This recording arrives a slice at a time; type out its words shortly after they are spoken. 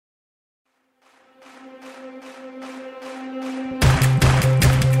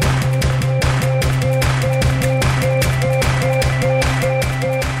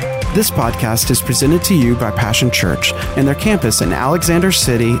This podcast is presented to you by Passion Church and their campus in Alexander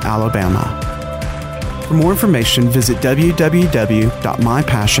City, Alabama. For more information, visit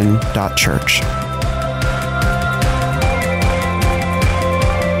www.mypassion.church.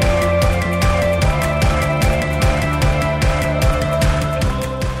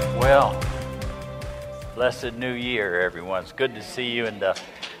 Well, blessed New Year, everyone. It's good to see you in the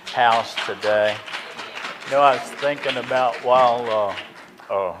house today. You know, I was thinking about while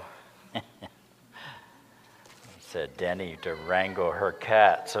said Denny to wrangle her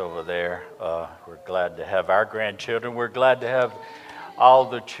cats over there. We're glad to have our grandchildren. We're glad to have all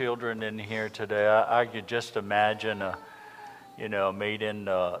the children in here today. I could just imagine meeting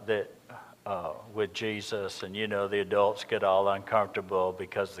with Jesus, and the adults get all uncomfortable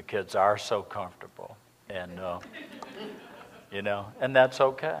because the kids are so comfortable, and and that's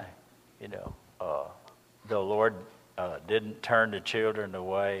okay. The Lord didn't turn the children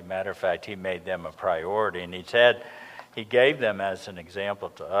away. Matter of fact, He made them a priority, and He gave them as an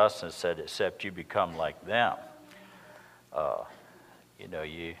example to us and said, "Except you become like them,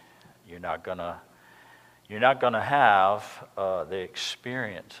 you're not gonna have the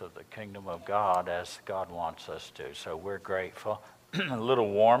experience of the kingdom of God as God wants us to." So we're grateful. A little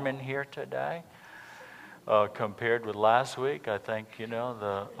warm in here today compared with last week. I think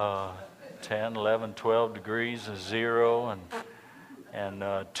the 10, 11, 12 degrees is 0 and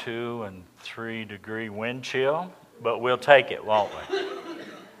 2 and 3 degree wind chill. But we'll take it, won't we?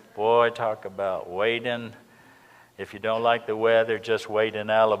 Boy, talk about waiting. If you don't like the weather, just wait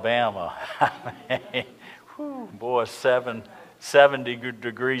in Alabama. Boy, 70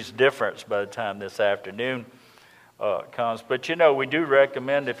 degrees difference by the time this afternoon comes. But we do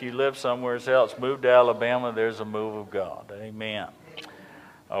recommend, if you live somewhere else, move to Alabama. There's a move of God. Amen.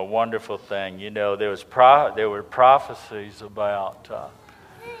 A wonderful thing. There were prophecies about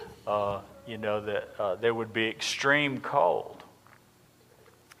that there would be extreme cold,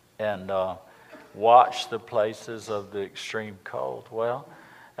 and watch the places of the extreme cold. Well,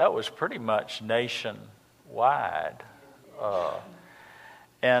 that was pretty much nationwide.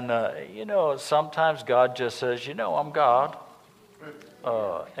 Sometimes God just says, I'm God,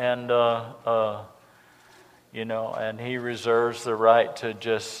 and He reserves the right to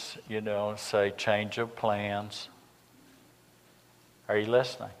just, say change of plans. Are you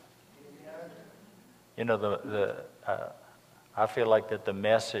listening? I feel like that the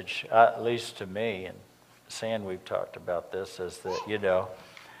message, at least to me, and Sam, we've talked about this, is that,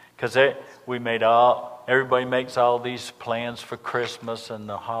 because everybody makes all these plans for Christmas and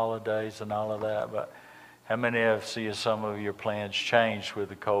the holidays and all of that, but how many of some of your plans changed when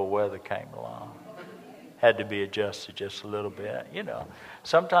the cold weather came along? Had to be adjusted just a little bit,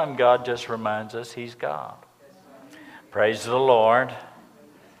 Sometimes God just reminds us He's God. Praise the Lord,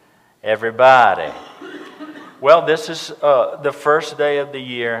 everybody. Well, this is the first day of the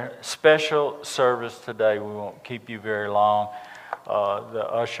year. Special service today. We won't keep you very long. The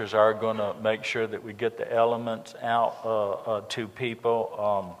ushers are going to make sure that we get the elements out to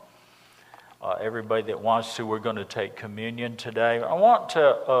people. Everybody that wants to, we're going to take communion today. I want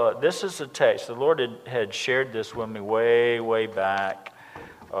to, this is a text. The Lord had shared this with me way back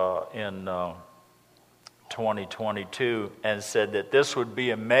in 2022 and said that this would be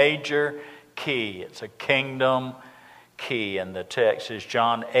a major key. It's a kingdom key. And the text is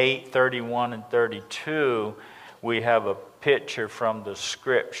John 8:31 and 32. We have a picture from the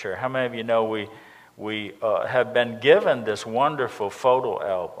scripture. How many of you know we have been given this wonderful photo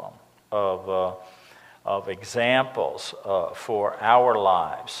album of examples for our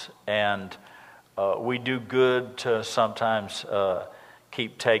lives, and we do good to sometimes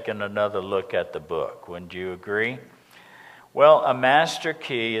keep taking another look at the book. Wouldn't you agree? Well, a master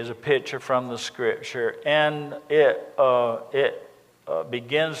key is a picture from the scripture, and it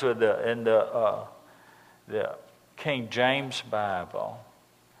begins with the King James Bible.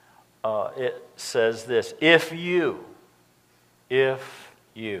 It says this: if you.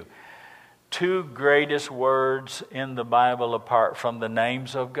 Two greatest words in the Bible apart from the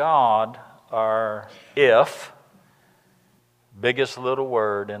names of God are if. Biggest little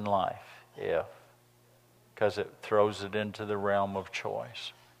word in life, if. Because it throws it into the realm of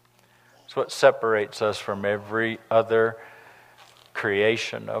choice. It's what separates us from every other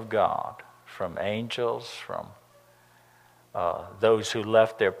creation of God. From angels, from those who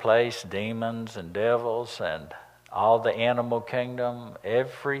left their place, demons and devils and all the animal kingdom,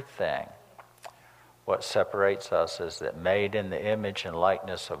 everything. What separates us is that made in the image and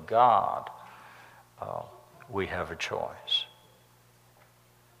likeness of God, we have a choice.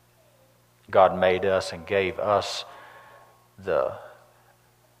 God made us and gave us the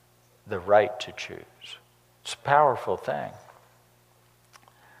the right to choose. It's a powerful thing.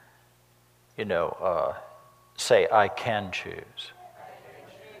 Say, I can choose.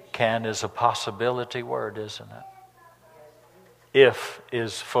 Can is a possibility word, isn't it? If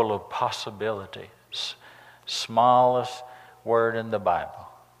is full of possibilities. Smallest word in the Bible,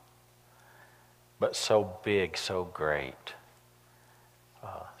 but so big, so great.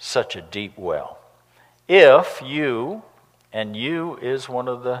 Such a deep well. If you, and you is one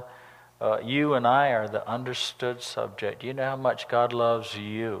of the, you and I are the understood subject. You know how much God loves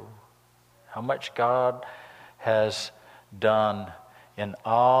you. How much God has done in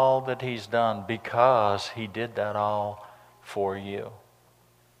all that He's done because He did that all for you.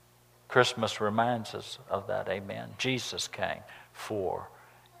 Christmas reminds us of that, amen. Jesus came for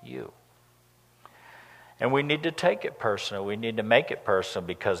you. And we need to take it personal. We need to make it personal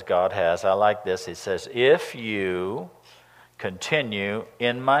because God has. I like this. He says, if you continue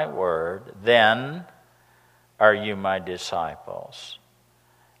in my word, then are you my disciples.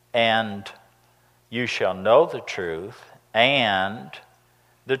 And you shall know the truth, and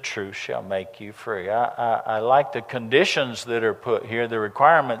the truth shall make you free. I like the conditions that are put here. The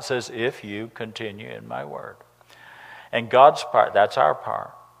requirement says, if you continue in my word. And God's part, that's our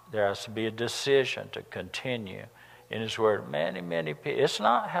part. There has to be a decision to continue in His word. Many people. It's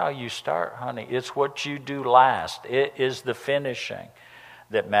not how you start, honey. It's what you do last. It is the finishing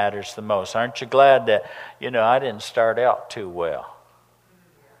that matters the most. Aren't you glad that, I didn't start out too well?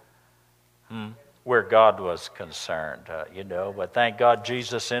 Where God was concerned, But thank God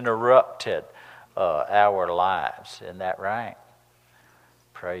Jesus interrupted our lives. Isn't that right?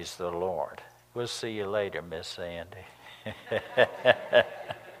 Praise the Lord. We'll see you later, Miss Sandy.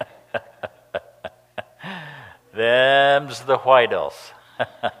 Them's the Whitels.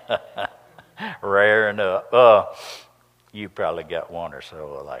 Rare enough. You probably got one or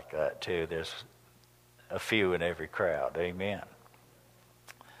so like that too. There's a few in every crowd. Amen.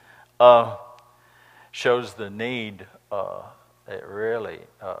 Shows the need. It really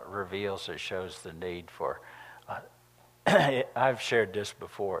reveals. It shows the need for. I've shared this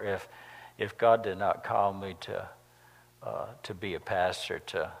before. If God did not call me to be a pastor,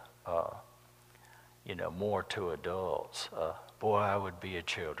 to more to adults, boy, I would be a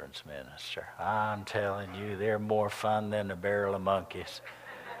children's minister. I'm telling you, they're more fun than a barrel of monkeys.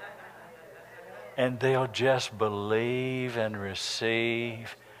 And they'll just believe and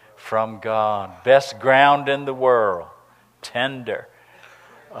receive from God. Best ground in the world. Tender,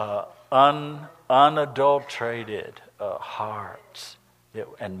 unadulterated hearts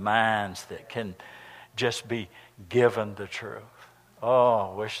and minds that can just be given the truth.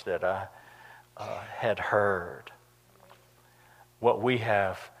 Oh, I wish that I had heard what we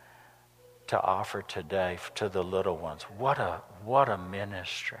have to offer today to the little ones. What a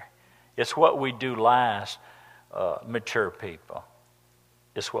ministry. It's what we do last, mature people.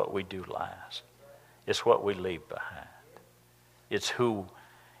 It's what we do last. It's what we leave behind. It's who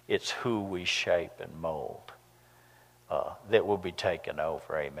we shape and mold that will be taken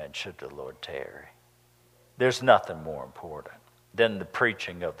over, amen, should the Lord tarry. There's nothing more important than the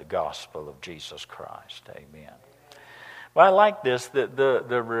preaching of the gospel of Jesus Christ, amen. Well, I like this, that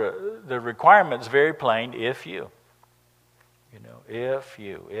the requirement's very plain, if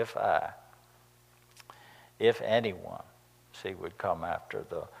anyone, would come after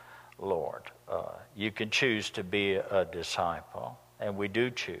the Lord. You can choose to be a disciple, and we do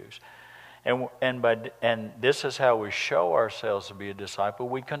choose. And this is how we show ourselves to be a disciple.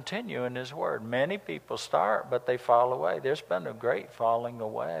 We continue in His word. Many people start, but they fall away. There's been a great falling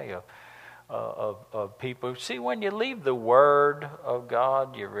away of people. See, when you leave the word of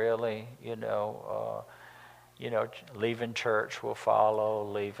God, you really, leaving church will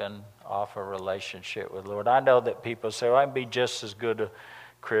follow, leaving off a relationship with the Lord. I know that people say, well, I can be just as good a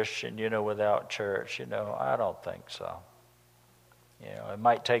Christian, without church. I don't think so. It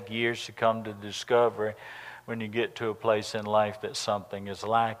might take years to come to discovery when you get to a place in life that something is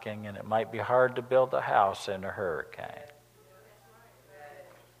lacking, and it might be hard to build a house in a hurricane.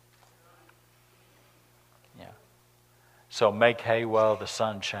 Yeah. So make hay while the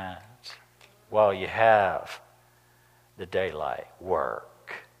sun shines, while you have the daylight. Work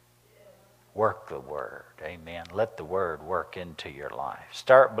the word, amen. Let the word work into your life.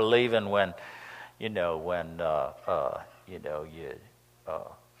 Start believing when you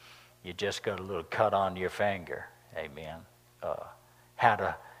just got a little cut on your finger, amen. How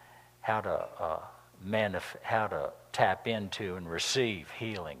to tap into and receive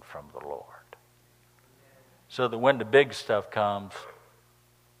healing from the Lord, so that when the big stuff comes,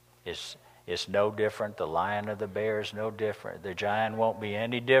 it's It's no different. The lion or the bear is no different. The giant won't be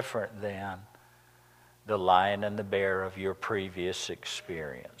any different than the lion and the bear of your previous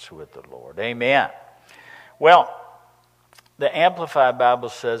experience with the Lord. Amen. Well, the Amplified Bible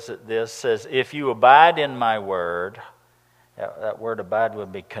says that this says, if you abide in my word, that word abide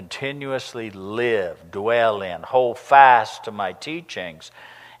would be continuously live, dwell in, hold fast to my teachings,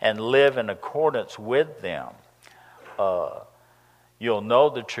 and live in accordance with them. You'll know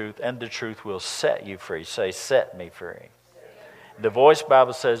the truth, and the truth will set you free. Say, set me free. The Voice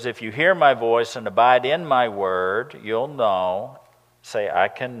Bible says, if you hear my voice and abide in my word, you'll know. Say, I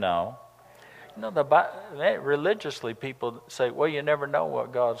can know. You know, religiously people say, well, you never know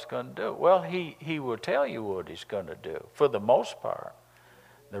what God's going to do. Well, he will tell you what he's going to do, for the most part.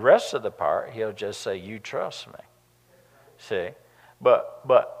 The rest of the part, he'll just say, you trust me. See?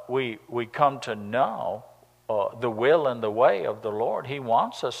 But we come to know the will and the way of the Lord. He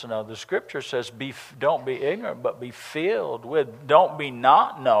wants us to know. The Scripture says, don't be ignorant, but be filled with, don't be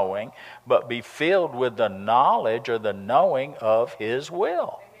not knowing, but be filled with the knowledge or the knowing of his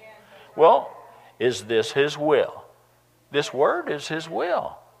will. Well, is this his will? This word is his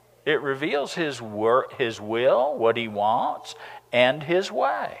will. It reveals his will, what he wants, and his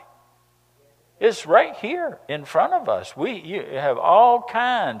way. It's right here in front of us. You have all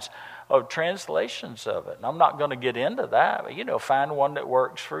kinds of translations of it. And I'm not going to get into that, but find one that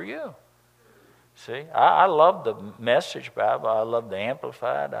works for you. See, I love the Message Bible. I love the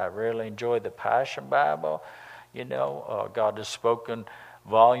Amplified. I really enjoy the Passion Bible. God has spoken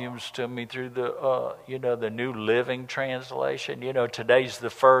volumes to me through the New Living Translation. Today's the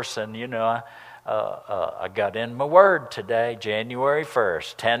first, and I got in my word today, January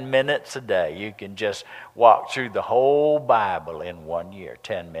 1st, 10 minutes a day. You can just walk through the whole Bible in 1 year,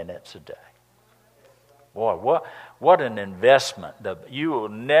 10 minutes a day. Boy, what an investment. You will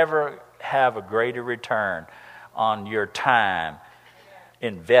never have a greater return on your time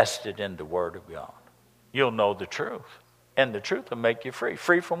invested in the Word of God. You'll know the truth, and the truth will make you free.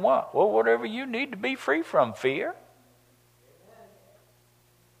 Free from what? Well, whatever you need to be free from. Fear.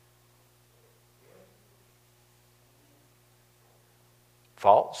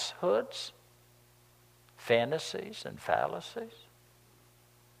 Falsehoods, fantasies, and fallacies.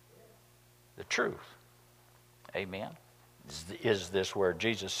 The truth. Amen. Is this word.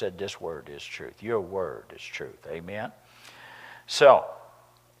 Jesus said this word is truth. Your word is truth. Amen. So,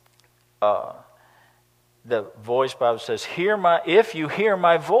 the Voice Bible says, if you hear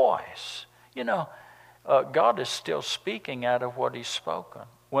my voice. God is still speaking out of what he's spoken.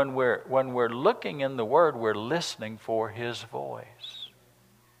 When we're looking in the word, we're listening for his voice.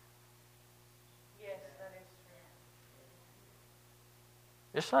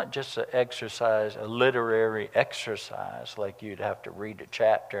 It's not just a literary exercise, like you'd have to read a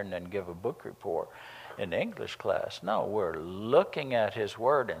chapter and then give a book report in English class. No, we're looking at his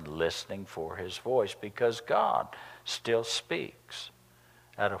word and listening for his voice, because God still speaks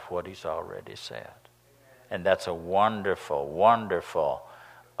out of what he's already said. And that's a wonderful, wonderful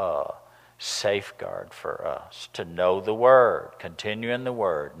safeguard for us, to know the word, continue in the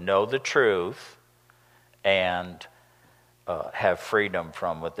word, know the truth, and have freedom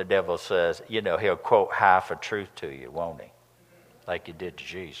from what the devil says. He'll quote half a truth to you, won't he? Like he did to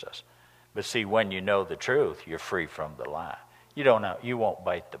Jesus. But see, when you know the truth, you're free from the lie. You won't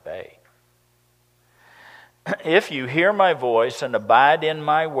bite the bait. If you hear my voice and abide in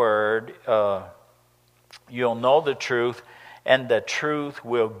my word, you'll know the truth, and the truth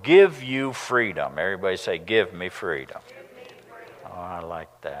will give you freedom. Everybody say, give me freedom. Oh, I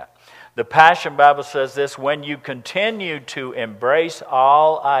like that. The Passion Bible says this: when you continue to embrace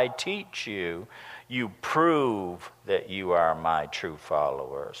all I teach you, you prove that you are my true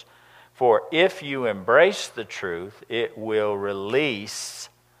followers. For if you embrace the truth, it will release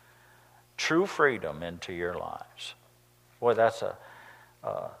true freedom into your lives. Boy,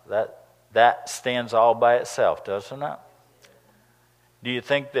 that stands all by itself, doesn't it? Do you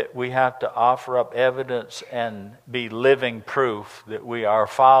think that we have to offer up evidence and be living proof that we are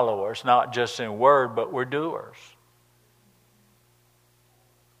followers, not just in word, but we're doers?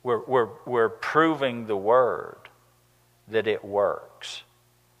 We're proving the word that it works.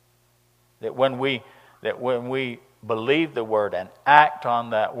 That when we believe the word and act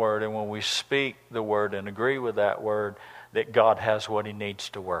on that word, and when we speak the word and agree with that word, that God has what he needs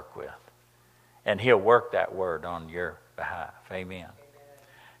to work with. And he'll work that word on your behalf. Amen.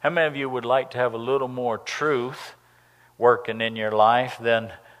 How many of you would like to have a little more truth working in your life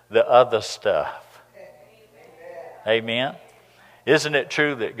than the other stuff? Amen. Isn't it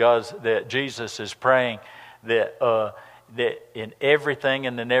true that Jesus is praying that that in everything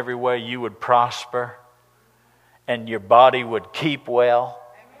and in every way you would prosper and your body would keep well.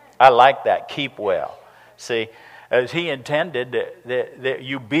 I like that, keep well. See, as He intended that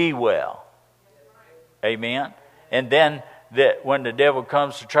you be well. Amen. And then that when the devil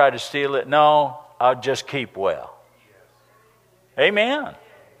comes to try to steal it, no, I'll just keep well. Amen.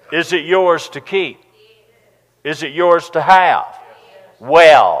 Is it yours to keep? Is it yours to have?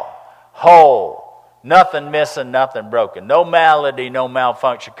 Well, whole, nothing missing, nothing broken, no malady, no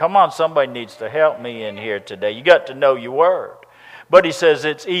malfunction. Come on, somebody needs to help me in here today. You got to know your word. But He says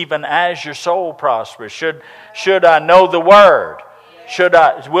it's even as your soul prospers. Should I know the word?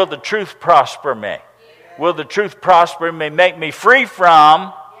 Will the truth prosper me? Will the truth prosper me, make me free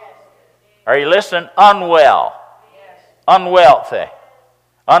from, are you listening? Unwealthy,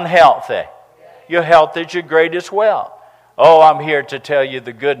 unhealthy. Your health is your greatest wealth. Oh, I'm here to tell you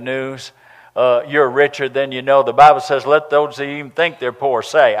the good news. You're richer than you know. The Bible says, let those that even think they're poor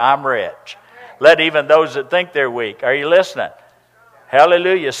say, I'm rich. Let even those that think they're weak. Are you listening?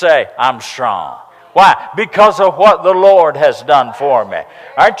 Hallelujah. Say, I'm strong. Why? Because of what the Lord has done for me.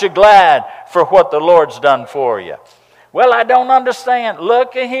 Aren't you glad for what the Lord's done for you? Well, I don't understand.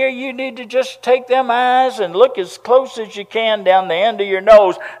 Look here, you need to just take them eyes and look as close as you can down the end of your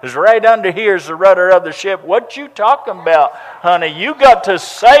nose. Is right under here is the rudder of the ship. What you talking about, honey? You got to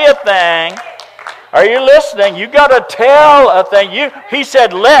say a thing. Are you listening? You got to tell a thing. He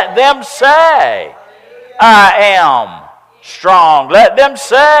said, let them say, I am strong. Let them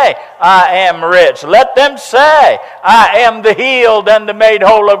say, I am rich. Let them say, I am the healed and the made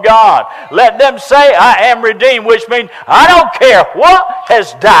whole of God. Let them say, I am redeemed, which means I don't care what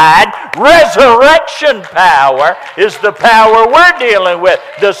has died. Resurrection power is the power we're dealing with.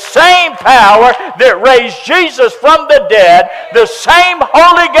 The same power that raised Jesus from the dead, the same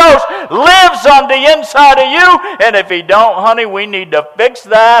Holy Ghost lives on the inside of you. And if He don't, honey, we need to fix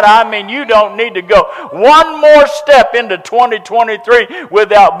that. I mean, you don't need to go one more step into 2023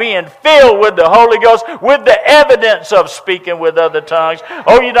 without being filled with the Holy Ghost, with the evidence of speaking with other tongues.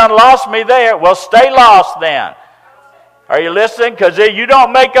 Oh, you done lost me there. Well, stay lost then. Are you listening? Because you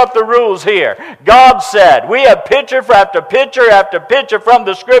don't make up the rules here. God said, we have picture after picture after picture from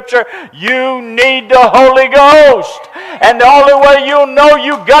the Scripture. You need the Holy Ghost. And the only way you'll know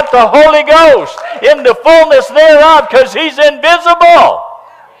you got the Holy Ghost in the fullness thereof, because He's invisible.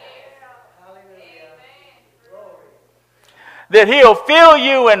 That He'll fill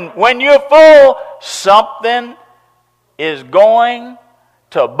you, and when you're full, something is going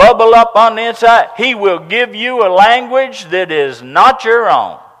to bubble up on the inside. He will give you a language that is not your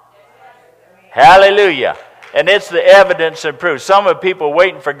own. Hallelujah. And it's the evidence and proof. Some of the people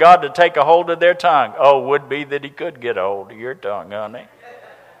waiting for God to take a hold of their tongue. Oh, would be that He could get a hold of your tongue, honey.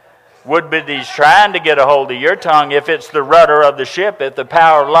 Would be that He's trying to get a hold of your tongue if it's the rudder of the ship, if the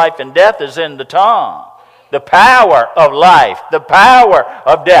power of life and death is in the tongue. The power of life, the power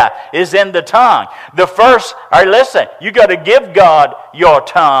of death is in the tongue. The first, listen, you got to give God your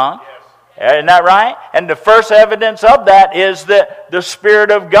tongue. Isn't that right? And the first evidence of that is that the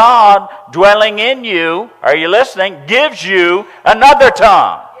Spirit of God dwelling in you, are you listening, gives you another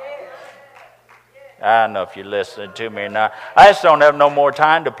tongue. I don't know if you're listening to me or not. I just don't have no more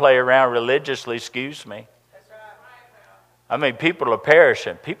time to play around religiously, excuse me. I mean, people are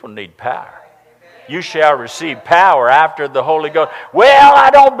perishing. People need power. You shall receive power after the Holy Ghost. Well, I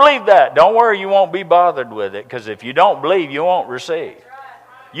don't believe that. Don't worry, you won't be bothered with it, because if you don't believe, you won't receive.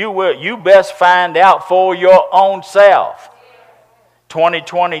 You best find out for your own self.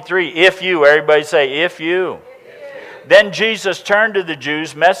 2023, if you, everybody say, if you. Then Jesus turned to the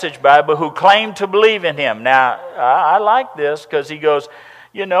Jews, Message Bible, who claimed to believe in Him. Now, I like this, because he goes,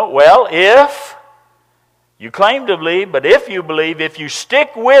 well, if you claim to believe, but if you believe, if you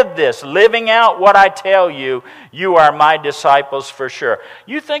stick with this, living out what I tell you, you are my disciples for sure.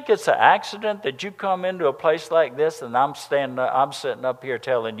 You think it's an accident that you come into a place like this and I'm sitting up here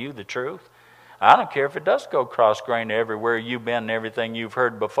telling you the truth? I don't care if it does go cross-grain everywhere you've been and everything you've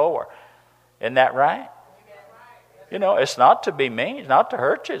heard before. Isn't that right? It's not to be mean, it's not to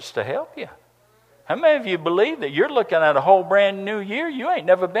hurt you, it's to help you. How many of you believe that you're looking at a whole brand new year? You ain't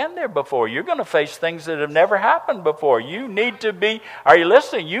never been there before. You're going to face things that have never happened before. You need to be, are you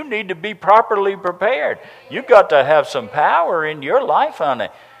listening? You need to be properly prepared. You've got to have some power in your life, honey.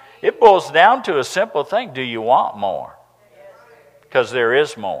 It boils down to a simple thing. Do you want more? Because there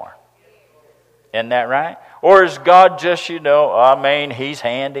is more. Isn't that right? Or is God just, He's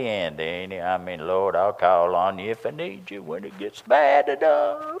handy, ain't He? I mean, Lord, I'll call on you if I need you when it gets bad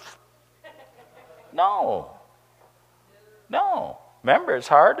enough. No. Remember, it's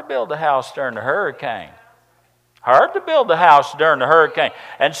hard to build a house during a hurricane. Hard to build a house during the hurricane.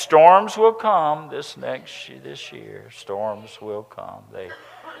 And storms will come this year. Storms will come. They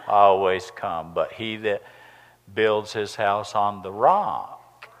always come. But he that builds his house on the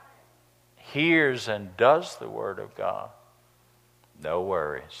rock, hears and does the word of God, no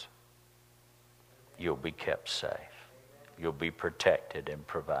worries. You'll be kept safe. You'll be protected and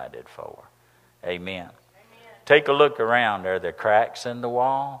provided for. Amen. Take a look around. Are there cracks in the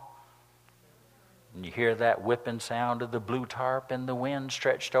wall? And you hear that whipping sound of the blue tarp in the wind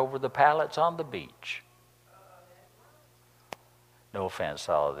stretched over the pallets on the beach. No offense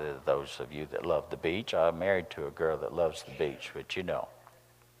to all of those of you that love the beach. I'm married to a girl that loves the beach, but you know,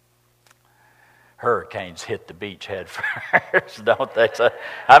 hurricanes hit the beach head first, don't they? So,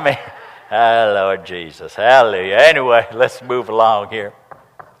 I mean, oh, Lord Jesus, hallelujah. Anyway, let's move along here.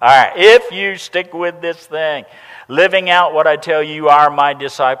 All right, if you stick with this thing, living out what I tell you are my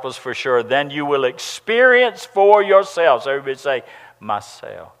disciples for sure, then you will experience for yourselves. Everybody say,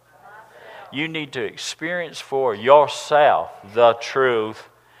 myself. You need to experience for yourself the truth,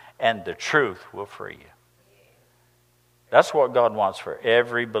 and the truth will free you. That's what God wants for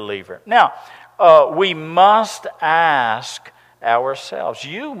every believer. Now, we must ask ourselves.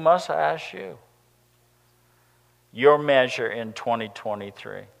 You must ask you. Your measure in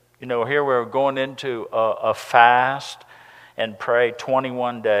 2023. You know, here we're going into a fast and pray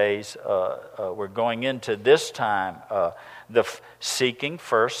 21 days. We're going into this time seeking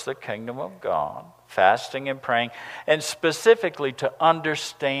first the kingdom of God, fasting and praying, and specifically to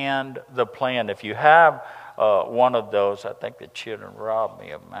understand the plan. If you have one of those, I think the children robbed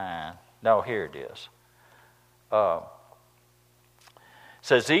me of mine. No, here it is.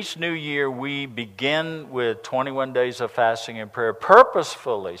 Says each new year we begin with 21 days of fasting and prayer,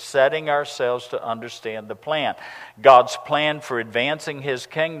 purposefully setting ourselves to understand the plan. God's plan for advancing his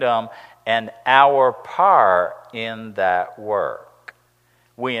kingdom and our part in that work.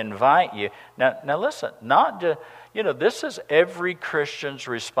 We invite you. Now listen, not just, this is every Christian's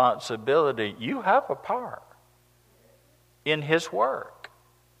responsibility. You have a part in his work.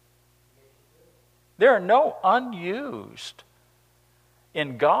 There are no unused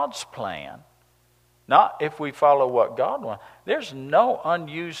in God's plan, not if we follow what God wants. There's no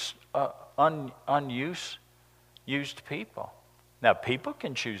used people. Now, people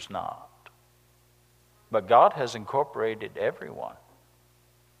can choose not, but God has incorporated everyone,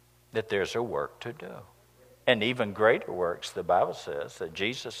 that there's a work to do. And even greater works, the Bible says, that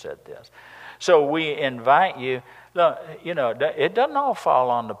Jesus said this. So we invite you, it doesn't all fall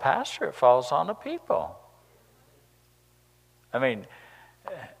on the pastor, it falls on the people. I mean,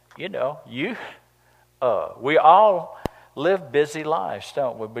 we all live busy lives,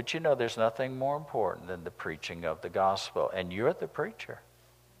 don't we? But there's nothing more important than the preaching of the gospel. And you're the preacher.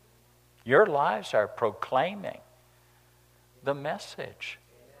 Your lives are proclaiming the message.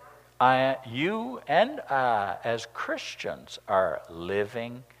 You and I, as Christians, are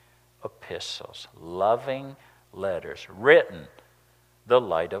living epistles, loving letters, written the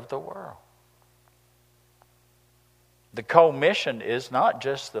light of the world. The commission is not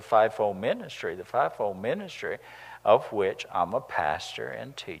just the fivefold ministry. The fivefold ministry, of which I'm a pastor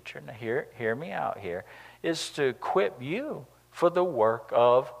and teacher, now hear me out here, is to equip you for the work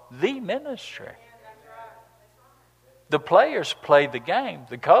of the ministry. The players play the game.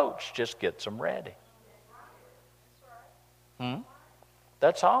 The coach just gets them ready.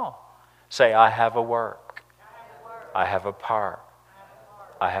 That's all. Say, I have a work. I have a part.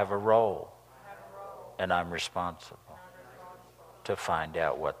 I have a role. And I'm responsible to find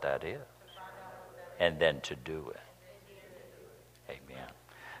out what that is, and then to do it. Amen.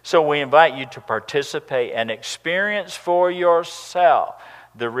 So we invite you to participate and experience for yourself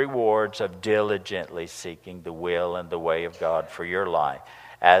the rewards of diligently seeking the will and the way of God for your life.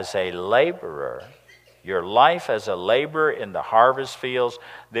 As a laborer, your life as a laborer in the harvest fields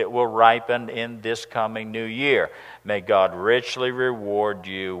that will ripen in this coming new year. May God richly reward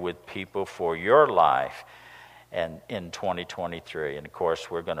you with people for your life and in 2023. And of course,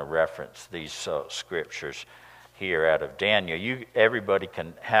 we're going to reference these scriptures here out of Daniel. Everybody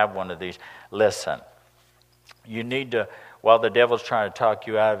can have one of these. Listen, you need to, while the devil's trying to talk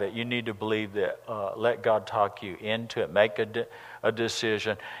you out of it, you need to believe that, let God talk you into it. Make a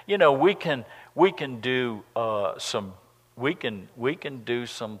decision. We can do some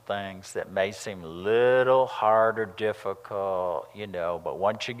things that may seem a little hard or difficult, but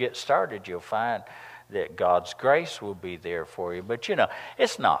once you get started, you'll find that God's grace will be there for you. But,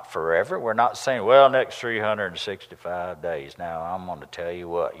 it's not forever. We're not saying, well, next 365 days. Now, I'm going to tell you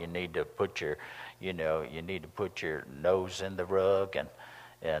what, you need to put your nose in the rug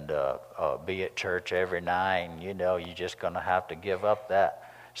and be at church every night, and you're just going to have to give up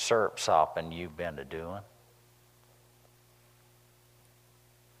that syrup sopping you've been doing.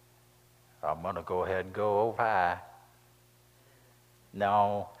 I'm going to go ahead and go over high.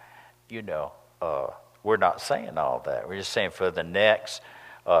 No, we're not saying all that. We're just saying for the next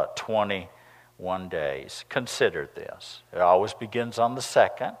 21 days, consider this. It always begins on the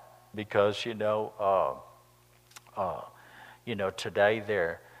 2nd because, today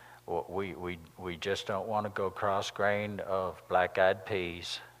we just don't want to go cross-grain of black-eyed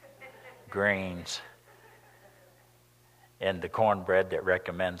peas, greens, and the cornbread that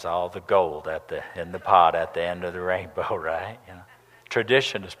recommends all the gold in the pot at the end of the rainbow, right?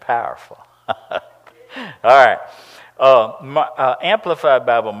 Tradition is powerful. All right. Amplified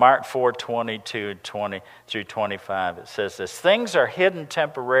Bible, Mark 4:22 through 25. It says this: things are hidden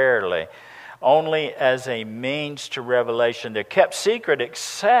temporarily, only as a means to revelation. They're kept secret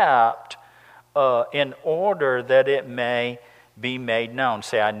except in order that it may be made known.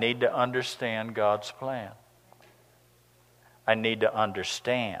 Say, I need to understand God's plan. I need to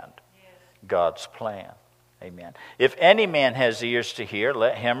understand God's plan. Amen. If any man has ears to hear,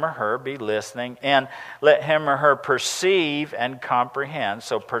 let him or her be listening, and let him or her perceive and comprehend.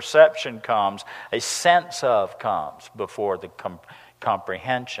 So perception comes, a sense of comes before the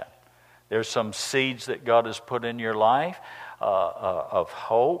comprehension. There's some seeds that God has put in your life of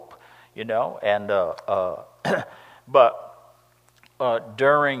hope, and but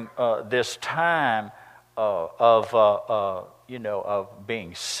during this time of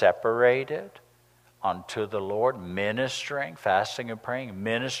being separated unto the Lord, ministering, fasting and praying,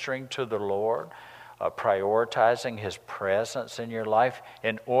 ministering to the Lord, prioritizing His presence in your life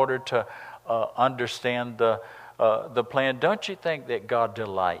in order to understand the plan. Don't you think that God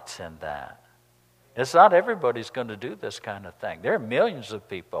delights in that? It's not everybody's going to do this kind of thing. There are millions of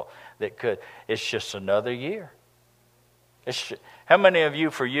people that could. It's just another year. How many of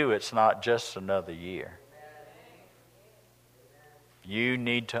you, for you, it's not just another year? You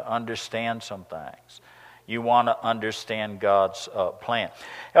need to understand some things. You want to understand God's plan.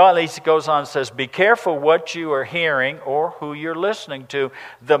 Well, at least it goes on and says, be careful what you are hearing or who you're listening to.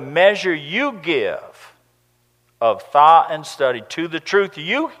 The measure you give of thought and study to the truth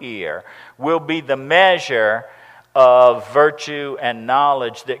you hear will be the measure of virtue and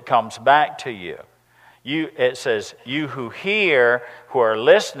knowledge that comes back to you. It says, you who hear, who are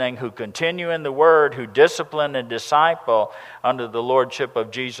listening, who continue in the Word, who discipline and disciple under the Lordship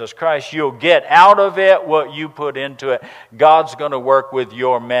of Jesus Christ, you'll get out of it what you put into it. God's going to work with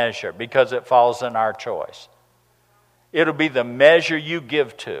your measure because it falls in our choice. It'll be the measure you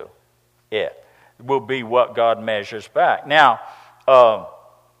give to it. Will be what God measures back. Now,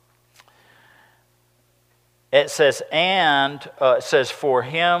 it says, for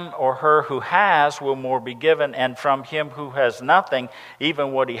him or her who has will more be given, and from him who has nothing,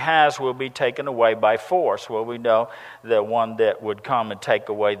 even what he has will be taken away by force. Well, we know the one that would come and take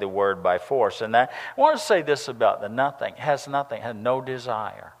away the word by force. And that, I want to say this about the nothing. Has nothing, has no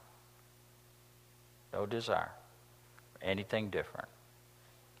desire. No desire. Anything different.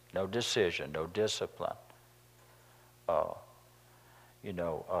 No decision, no discipline.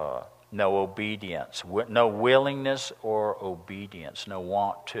 No obedience, no willingness or obedience, no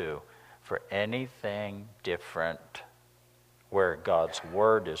want to for anything different where God's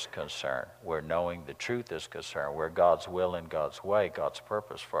word is concerned, where knowing the truth is concerned, where God's will and God's way, God's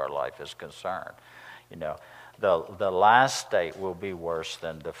purpose for our life is concerned. The last state will be worse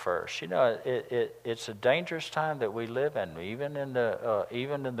than the first. It's a dangerous time that we live in, even in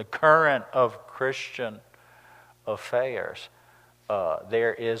the current of Christian affairs.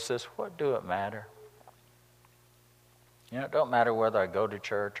 There is this, what do it matter? It don't matter whether I go to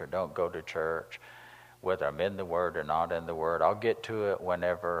church or don't go to church, whether I'm in the Word or not in the Word. I'll get to it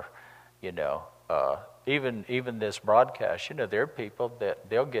whenever, even this broadcast, there are people that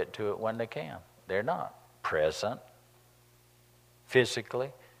they'll get to it when they can. They're not present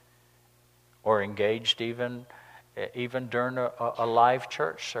physically or engaged even during a live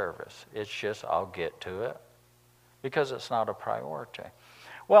church service. It's just, I'll get to it. Because it's not a priority.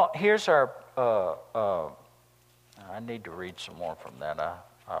 Well, here's our... I need to read some more from that.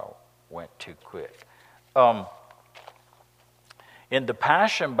 I went too quick. In the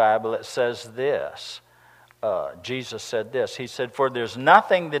Passion Bible, it says this. Jesus said this. He said, for there's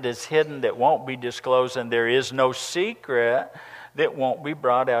nothing that is hidden that won't be disclosed, and there is no secret that won't be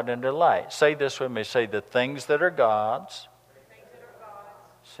brought out into light. Say this with me. Say, the things that are God's,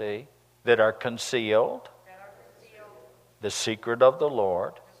 see, that are concealed, the secret of the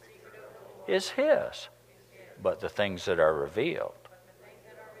Lord is His. But the things that are revealed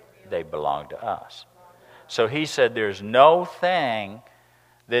they belong to us. So he said there's no thing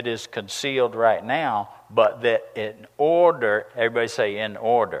that is concealed right now, but that in order, everybody say in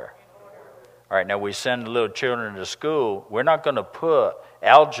order. All right, now we send little children to school. We're not going to put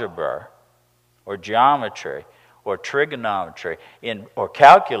algebra or geometry or trigonometry or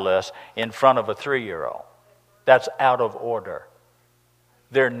calculus in front of a 3-year-old. That's out of order.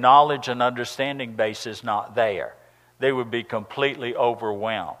 Their knowledge and understanding base is not there. They would be completely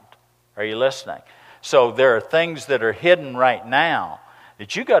overwhelmed. Are you listening? So there are things that are hidden right now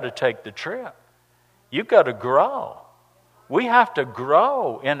that you got to take the trip. You got to grow. We have to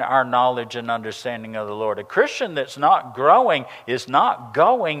grow in our knowledge and understanding of the Lord. A Christian that's not growing is not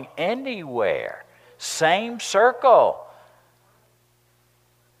going anywhere. Same circle.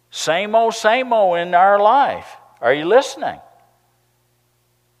 Same old in our life. Are you listening?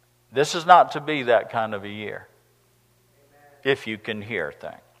 This is not to be that kind of a year. If you can hear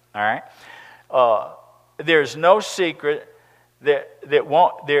things. All right? There's no secret that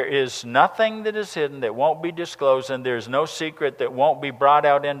won't. There is nothing that is hidden that won't be disclosed, and there's no secret that won't be brought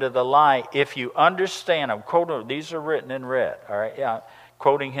out into the light. If you understand, I'm quoting. These are written in red. All right, yeah,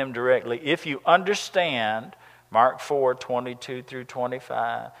 quoting him directly. If you understand, Mark 4:22 through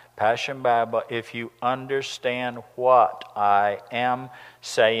 25, Passion Bible. If you understand what I am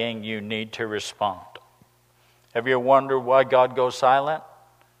saying, you need to respond. Have you ever wondered why God goes silent?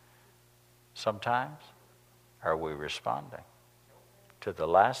 Sometimes. Are we responding to the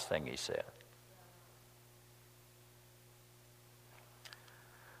last thing he said?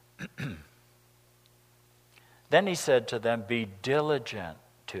 Then he said to them, be diligent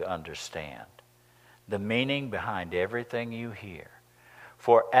to understand the meaning behind everything you hear.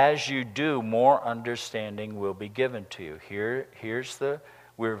 For as you do, more understanding will be given to you.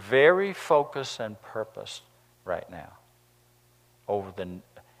 We're very focused and purposed right now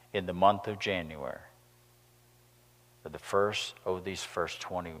in the month of January. Over these first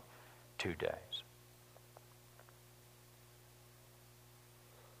 22 days.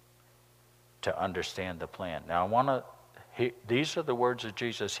 To understand the plan. Now these are the words of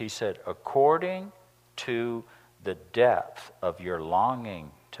Jesus. He said, according to the depth of your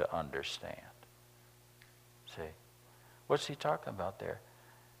longing to understand. See, what's he talking about there?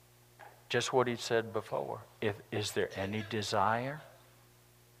 Just what he said before. Is there any desire?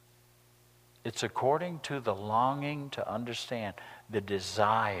 It's according to the longing to understand, the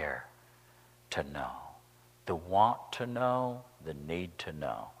desire to know, the want to know, the need to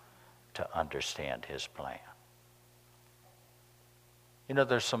know, to understand his plan. You know,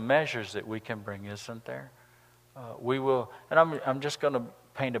 there's some measures that we can bring, isn't there? We will, and I'm just going to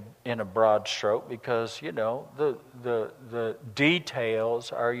paint in a broad stroke because, you know, the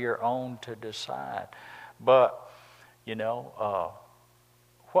details are your own to decide. But, you know,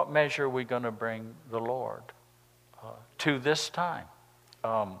 what measure are we going to bring the Lord to this time?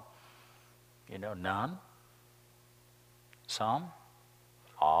 You know, none? Some?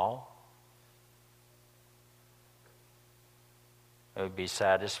 All? Would be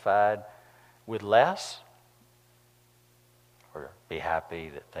satisfied with less? Or be happy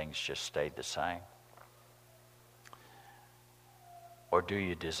that things just stayed the same? Or do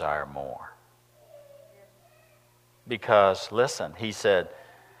you desire more? Because, listen, he said,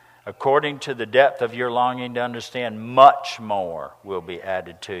 according to the depth of your longing to understand, much more will be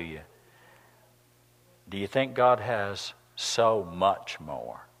added to you. Do you think God has so much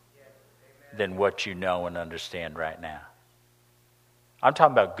more than what you know and understand right now? I'm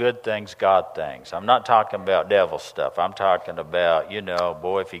talking about good things, God things. I'm not talking about devil stuff. I'm talking about, you know,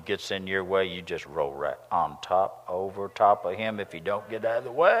 boy, if he gets in your way, you just roll right over top of him if you don't get out of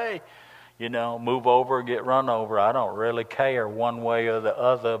the way. You know, move over, get run over. I don't really care one way or the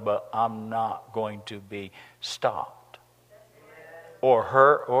other, but I'm not going to be stopped or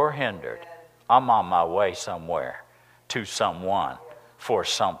hurt or hindered. I'm on my way somewhere to someone for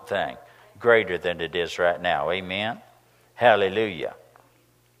something greater than it is right now. Amen? Hallelujah.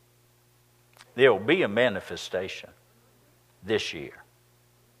 There will be a manifestation this year.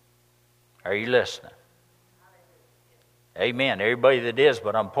 Are you listening? Amen. Everybody that is,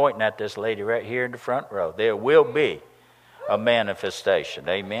 but I'm pointing at this lady right here in the front row. There will be a manifestation.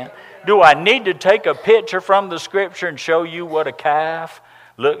 Amen. Do I need to take a picture from the scripture and show you what a calf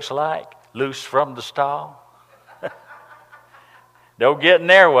looks like, loose from the stall? Don't get in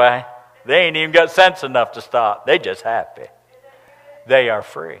their way. They ain't even got sense enough to stop. They just happy. They are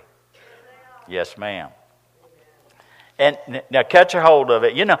free. Yes, ma'am. And now catch a hold of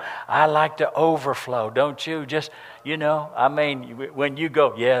it. You know, I like to overflow, don't you? Just, you know, I mean, when you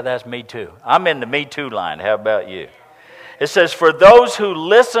go, yeah, that's me too. I'm in the me too line. How about you? It says, for those who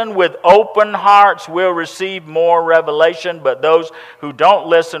listen with open hearts will receive more revelation, but those who don't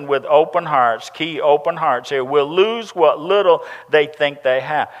listen with open hearts, key open hearts here, will lose what little they think they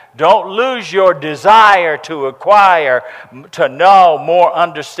have. Don't lose your desire to acquire, to know more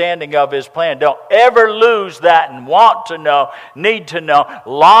understanding of His plan. Don't ever lose that and want to know, need to know,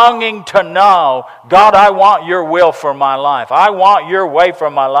 longing to know, God, I want your will for my life. I want your way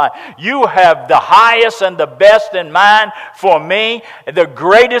for my life. You have the highest and the best in mind for me. The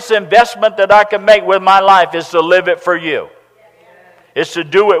greatest investment that I can make with my life is to live it for you. It's to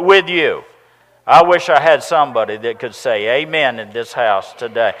do it with you. I wish I had somebody that could say amen in this house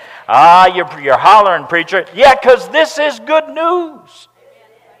today. You're hollering, preacher. Yeah, because this is good news.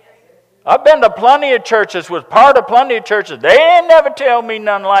 I've been to plenty of churches, was part of plenty of churches. They ain't never tell me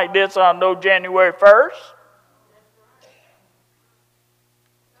nothing like this on no January 1st.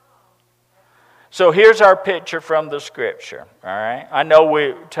 So here's our picture from the Scripture, all right? I know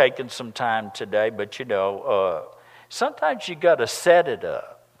we're taking some time today, but sometimes you got to set it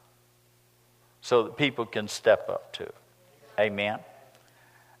up so that people can step up to it. Amen?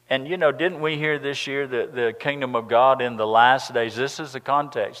 And didn't we hear this year that the kingdom of God in the last days, this is the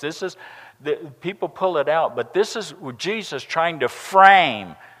context. This is, people pull it out, but this is Jesus trying to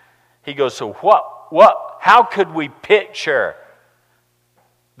frame. He goes, so how could we picture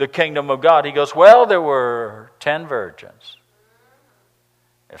the kingdom of God? He goes, well, there were 10 virgins.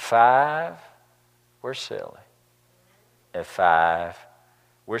 5 were silly. 5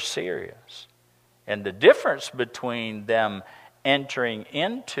 were serious. And the difference between them entering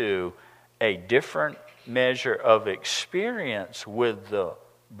into a different measure of experience with the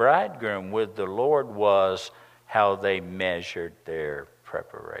bridegroom, with the Lord, was how they measured their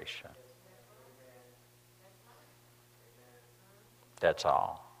preparation. That's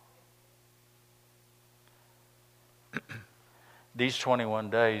all. These 21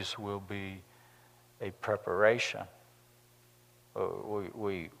 days will be a preparation.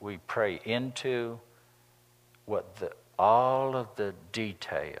 We pray into what all of the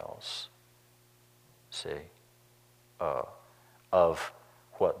details, of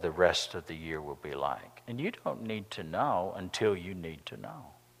what the rest of the year will be like. And you don't need to know until you need to know.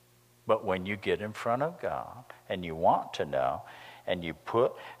 But when you get in front of God and you want to know, and you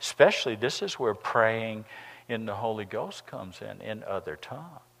especially this is where praying in the Holy Ghost comes in other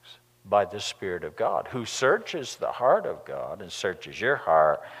tongues, by the Spirit of God, who searches the heart of God and searches your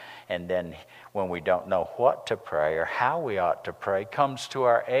heart. And then when we don't know what to pray or how we ought to pray, comes to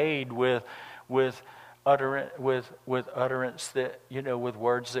our aid with utterance that, with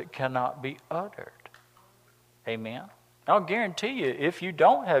words that cannot be uttered. Amen. I'll guarantee you, if you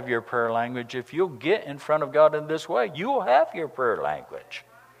don't have your prayer language, if you'll get in front of God in this way, you'll have your prayer language.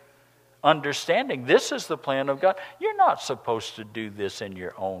 Understanding this is the plan of God. You're not supposed to do this in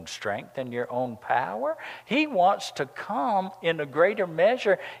your own strength and your own power. He wants to come in a greater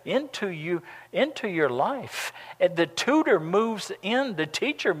measure into your life. And the tutor moves in, the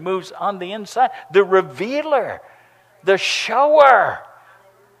teacher moves on the inside, the revealer, the shower.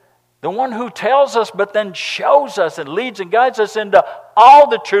 The one who tells us but then shows us and leads and guides us into all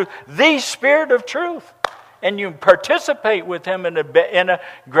the truth, the Spirit of truth. And you participate with Him in a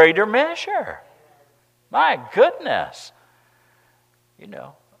greater measure. My goodness.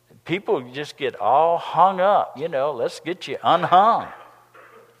 People just get all hung up. Let's get you unhung.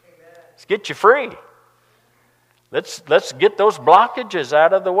 Let's get you free. Let's get those blockages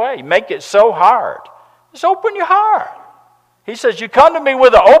out of the way. Make it so hard. Just open your heart. He says, you come to me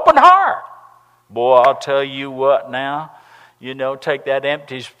with an open heart. Boy, I'll tell you what now. Take that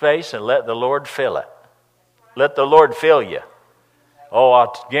empty space and let the Lord fill it. Let the Lord fill you. Oh,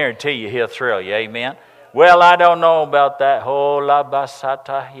 I'll guarantee you He'll thrill you. Amen. Well, I don't know about that.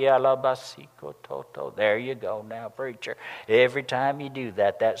 There you go now, preacher. Every time you do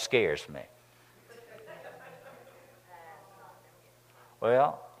that, that scares me.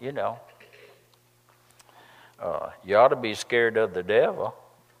 Well, you ought to be scared of the devil,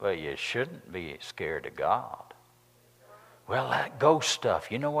 but you shouldn't be scared of God. Well, that ghost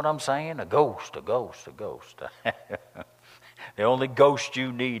stuff, you know what I'm saying? A ghost. The only ghost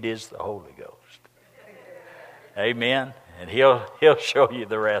you need is the Holy Ghost. Amen? And He'll show you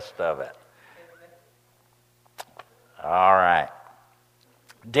the rest of it. All right.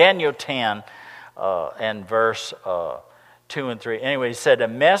 Daniel 10 and verse 2 and 3. Anyway, he said, a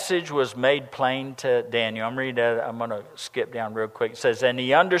message was made plain to Daniel. I'm reading that. I'm going to skip down real quick. It says, and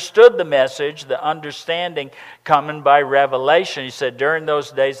he understood the message, the understanding coming by revelation. He said, during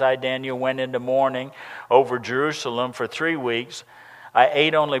those days I, Daniel, went into mourning over Jerusalem for 3 weeks. I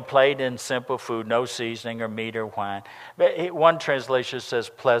ate only plain and simple food, no seasoning or meat or wine. But one translation says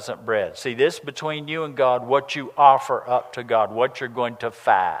pleasant bread. See, this between you and God, what you offer up to God, what you're going to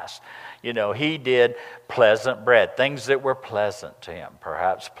fast. You know, he did pleasant bread, things that were pleasant to him,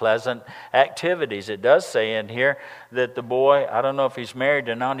 perhaps pleasant activities. It does say in here that the boy, I don't know if he's married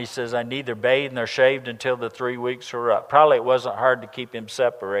or not, he says, I neither bathed nor shaved until the 3 weeks were up. Probably it wasn't hard to keep him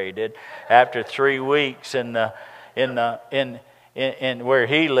separated after 3 weeks in where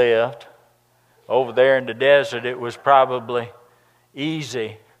he lived. Over there in the desert, it was probably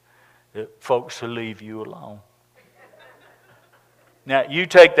easy folks to leave you alone. Now, you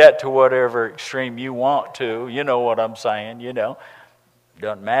take that to whatever extreme you want to. You know what I'm saying, you know.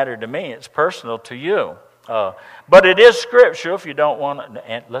 Doesn't matter to me. It's personal to you. But it is scriptural if you don't want to.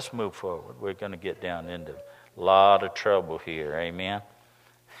 And let's move forward. We're going to get down into a lot of trouble here. Amen.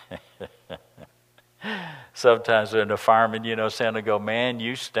 Sometimes when the fireman, Santa go, man,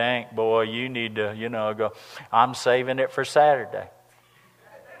 you stink, boy. You need to, go, I'm saving it for Saturday.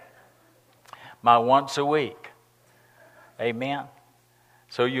 My once a week. Amen.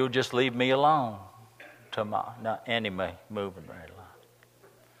 So you'll just leave me alone tomorrow. Not anyway, moving right along.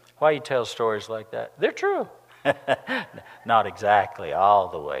 Why you tell stories like that? They're true. Not exactly all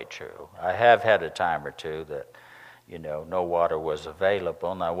the way true. I have had a time or two that, no water was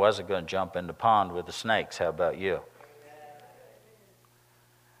available, and I wasn't going to jump in the pond with the snakes. How about you?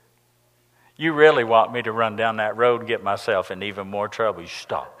 You really want me to run down that road and get myself in even more trouble? You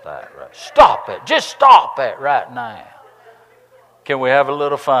stop that right. Stop it. Just stop it right now. Can we have a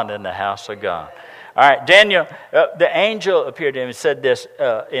little fun in the house of God? All right, Daniel, the angel appeared to him and said this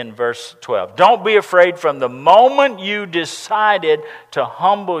in verse 12. Don't be afraid from the moment you decided to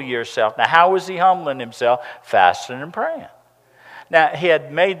humble yourself. Now, how was he humbling himself? Fasting and praying. Now, he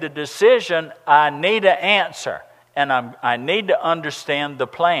had made the decision, I need an answer, and I need to understand the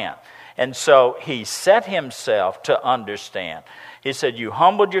plan. And so he set himself to understand. He said, you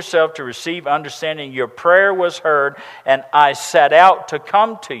humbled yourself to receive understanding. Your prayer was heard, and I set out to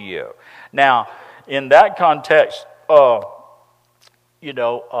come to you. Now, in that context, there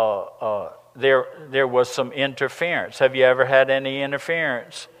was some interference. Have you ever had any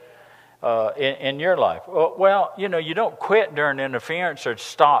interference in your life? Well, you don't quit during interference or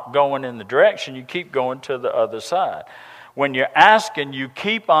stop going in the direction. You keep going to the other side. When you're asking, you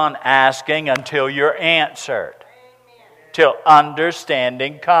keep on asking until you're answered. Till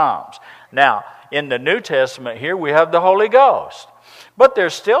understanding comes. Now, in the New Testament here, we have the Holy Ghost. But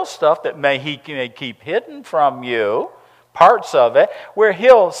there's still stuff that he may keep hidden from you, parts of it, where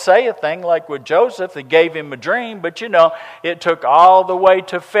he'll say a thing like with Joseph, they gave him a dream, but it took all the way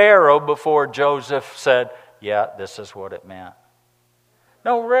to Pharaoh before Joseph said, yeah, this is what it meant.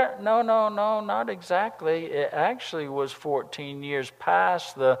 No, not exactly. It actually was 14 years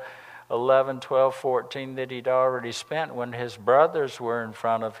past the 11, 12, 14 that he'd already spent when his brothers were in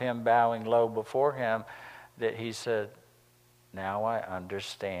front of him bowing low before him, that he said, now I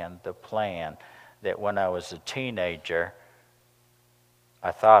understand the plan that when I was a teenager,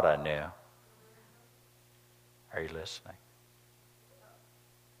 I thought I knew. Are you listening?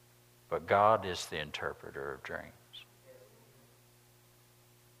 But God is the interpreter of dreams.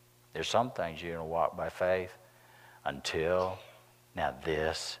 There's some things you're going to walk by faith until, now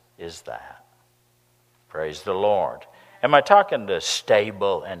this is that. Praise the Lord. Am I talking to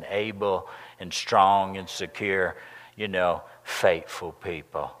stable and able and strong and secure, faithful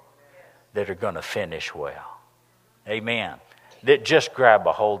people that are going to finish well? Amen. That just grab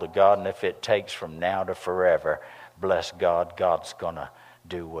a hold of God, and if it takes from now to forever, bless God, God's going to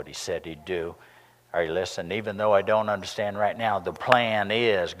do what he said he'd do. Are you listening? Even though I don't understand right now, the plan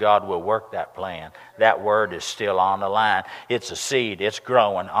is God will work that plan. That word is still on the line. It's a seed. It's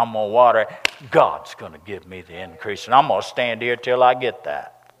growing. I'm going to water it. God's going to give me the increase. And I'm going to stand here till I get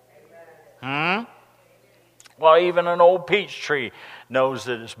that. Well, even an old peach tree knows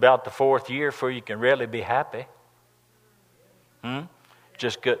that it's about the 4th year before you can really be happy.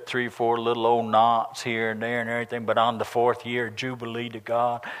 Just got 3 or 4 little old knots here and there and everything, but on the 4th year, jubilee to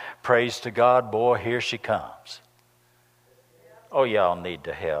God, praise to God, boy, here she comes. Oh, y'all need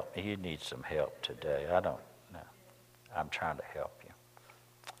to help. You need some help today. I don't know. I'm trying to help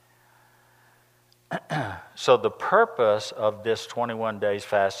you. So the purpose of this 21 days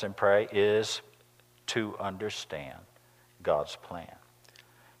fast and pray is to understand God's plan.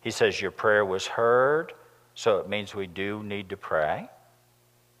 He says your prayer was heard, so it means we do need to pray.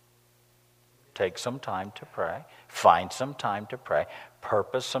 Take some time to pray. Find some time to pray.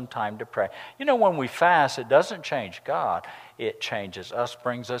 purpose, some time to pray. You know, when we fast, it doesn't change God. It changes us,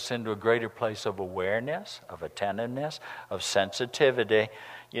 brings us into a greater place of awareness, of attentiveness, of sensitivity.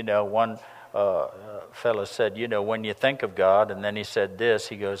 You know, one fellow said, you know, when you think of God, and then he said this,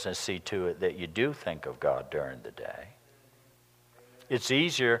 he goes, and see to it that you do think of God during the day. It's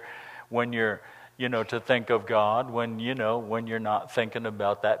easier when you're, you know, to think of God when you're not thinking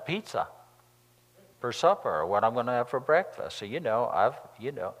about that pizza for supper or what I'm going to have for breakfast. So,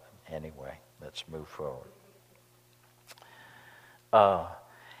 anyway, let's move forward.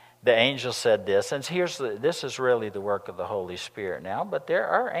 The angel said this, and this is really the work of the Holy Spirit now, but there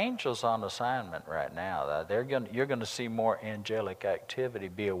are angels on assignment right now. You're going to see more angelic activity.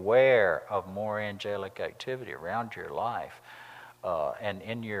 Be aware of more angelic activity around your life and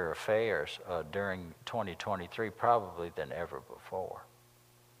in your affairs during 2023 probably than ever before.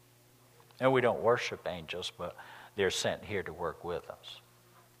 And we don't worship angels, but they're sent here to work with us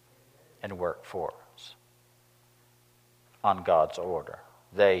and work for us on God's order.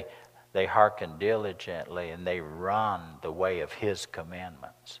 They hearken diligently and they run the way of His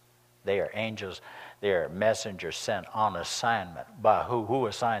commandments. They are angels, they are messengers sent on assignment by who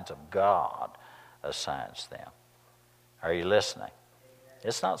assigns them? God assigns them. Are you listening?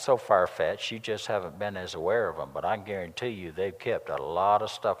 It's not so far-fetched, you just haven't been as aware of them, but I guarantee you they've kept a lot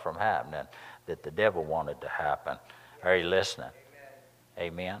of stuff from happening that the devil wanted to happen. Are you listening?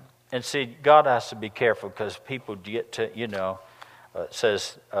 Amen. And see, God has to be careful because people get to, it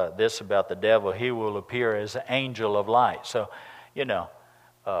says this about the devil, he will appear as an angel of light. So,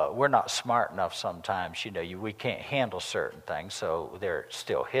 we're not smart enough sometimes, we can't handle certain things, so they're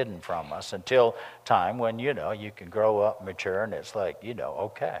still hidden from us until time when, you can grow up, mature, and it's like,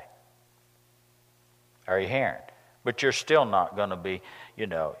 okay. Are you hearing? But you're still not going to be,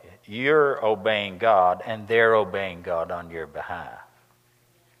 you're obeying God and they're obeying God on your behalf.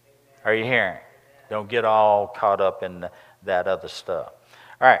 Are you hearing? Don't get all caught up in that other stuff.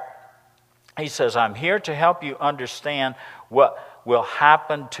 All right. He says, I'm here to help you understand what will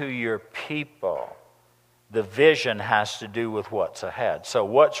happen to your people. The vision has to do with what's ahead. So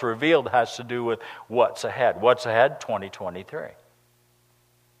what's revealed has to do with what's ahead. What's ahead? 2023.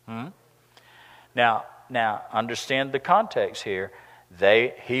 Now, understand the context here.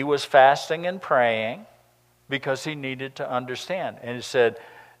 He was fasting and praying because he needed to understand. And he said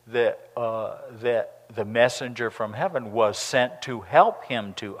that the messenger from heaven was sent to help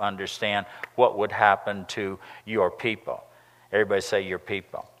him to understand what would happen to your people. Everybody say your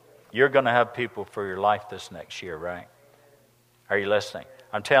people. You're going to have people for your life this next year, right? Are you listening?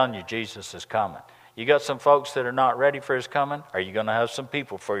 I'm telling you, Jesus is coming. You got some folks that are not ready for His coming? Are you going to have some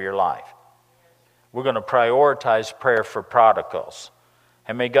people for your life? We're going to prioritize prayer for prodigals.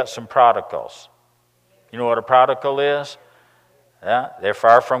 How many got some prodigals? You know what a prodigal is? Yeah, they're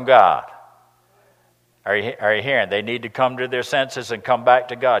far from God. Are you hearing? They need to come to their senses and come back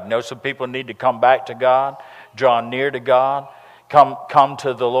to God. You know, some people need to come back to God, draw near to God, come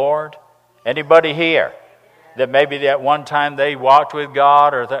to the Lord. Anybody here that maybe at one time they walked with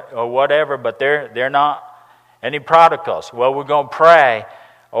God or whatever, but they're not any prodigals? Well, we're going to pray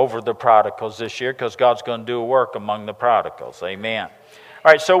over the prodigals this year because God's going to do a work among the prodigals. Amen.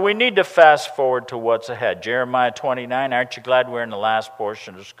 All right, so we need to fast forward to what's ahead. Jeremiah 29, aren't you glad we're in the last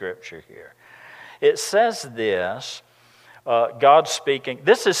portion of Scripture here? It says this, God speaking.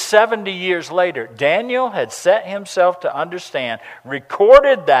 This is 70 years later. Daniel had set himself to understand,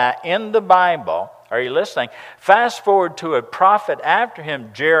 recorded that in the Bible. Are you listening? Fast forward to a prophet after him,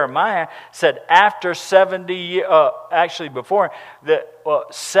 Jeremiah, said after 70 years, actually before, that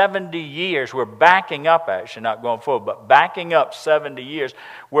 70 years, we're backing up actually, not going forward, but backing up 70 years,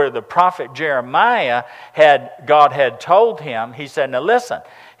 where the prophet Jeremiah God had told him, he said, now listen,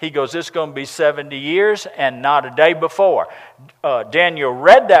 he goes, it's going to be 70 years and not a day before. Daniel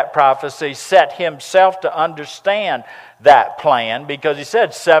read that prophecy, set himself to understand that plan because he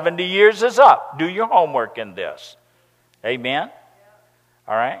said 70 years is up. Do your homework in this. Amen?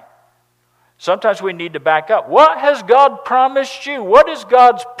 All right? Sometimes we need to back up. What has God promised you? What has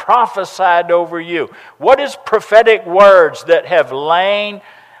God prophesied over you? What is prophetic words that have lain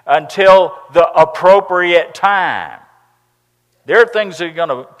until the appropriate time? There are things that are going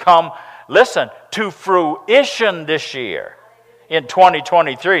to come, listen, to fruition this year in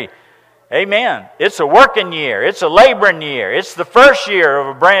 2023. Amen. It's a working year. It's a laboring year. It's the first year of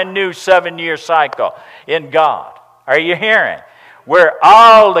a brand new 7-year cycle in God. Are you hearing? Where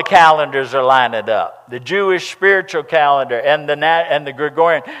all the calendars are lined up. The Jewish spiritual calendar and the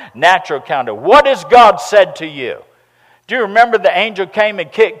Gregorian natural calendar. What has God said to you? Do you remember the angel came and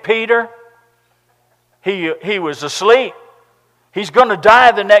kicked Peter? He was asleep. He's going to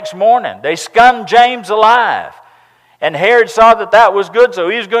die the next morning. They skinned James alive. And Herod saw that that was good, so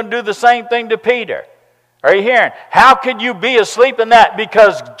he was going to do the same thing to Peter. Are you hearing? How could you be asleep in that?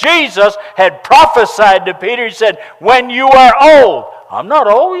 Because Jesus had prophesied to Peter. He said, when you are old. I'm not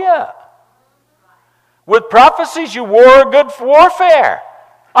old yet. With prophecies, you war a good warfare.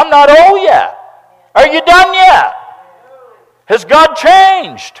 I'm not old yet. Are you done yet? Has God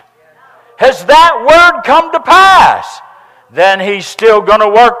changed? Has that word come to pass? Then He's still going to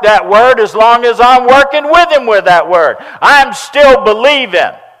work that word as long as I'm working with Him with that word. I'm still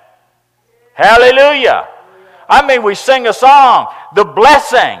believing. Hallelujah. I mean, we sing a song, the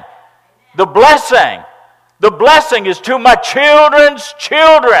blessing. The blessing. The blessing is to my children's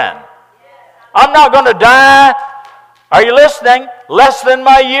children. I'm not going to die, are you listening? Less than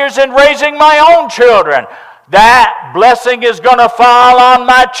my years in raising my own children. That blessing is going to fall on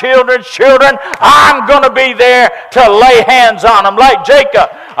my children's children. I'm going to be there to lay hands on them like Jacob.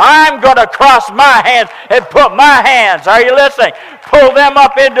 I'm going to cross my hands and put my hands, are you listening? Pull them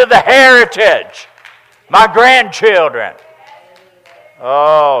up into the heritage. My grandchildren.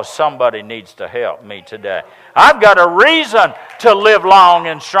 Oh, somebody needs to help me today. I've got a reason to live long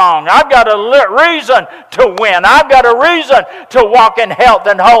and strong. I've got a reason to win. I've got a reason to walk in health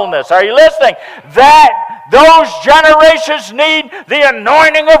and wholeness. Are you listening? Those generations need the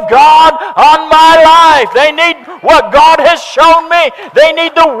anointing of God on my life. They need what God has shown me. They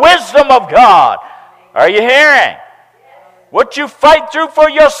need the wisdom of God. Are you hearing? What you fight through for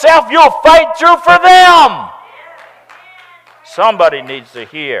yourself, you'll fight through for them. Somebody needs to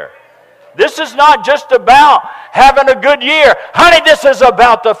hear. This is not just about having a good year. Honey, this is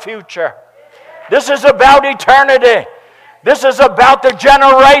about the future. This is about eternity. This is about the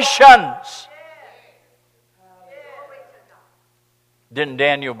generations. Didn't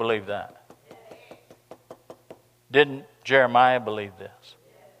Daniel believe that? Didn't Jeremiah believe this?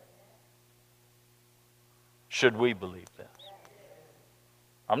 Should we believe this?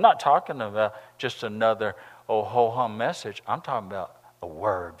 I'm not talking about just another ho-hum message. I'm talking about a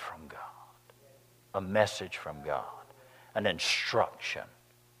word from God. A message from God. An instruction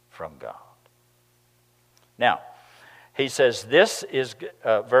from God. Now, he says this is,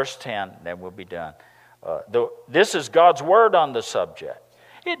 verse 10, then we'll be done. This is God's word on the subject.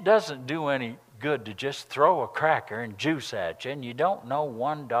 It doesn't do any good to just throw a cracker and juice at you, and you don't know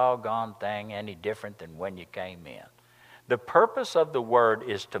one doggone thing any different than when you came in. The purpose of the word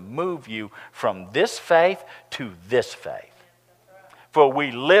is to move you from this faith to this faith. For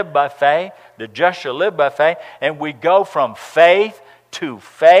we live by faith, the just shall live by faith, and we go from faith to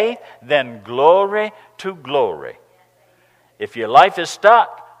faith, then glory to glory. If your life is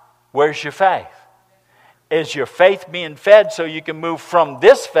stuck, where's your faith? Is your faith being fed so you can move from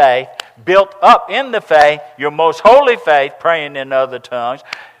this faith, built up in the faith, your most holy faith, praying in other tongues,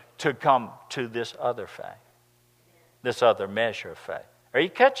 to come to this other faith, this other measure of faith? Are you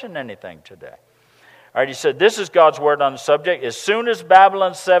catching anything today? All right, he said, this is God's word on the subject. As soon as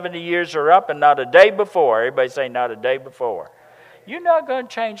Babylon's 70 years are up, and not a day before, everybody say not a day before. You're not going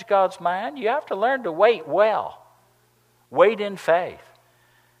to change God's mind. You have to learn to wait well. Wait in faith.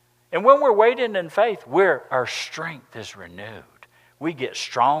 And when we're waiting in faith, our strength is renewed. We get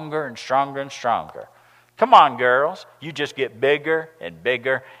stronger and stronger and stronger. Come on, girls. You just get bigger and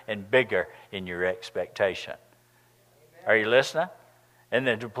bigger and bigger in your expectation. Are you listening? And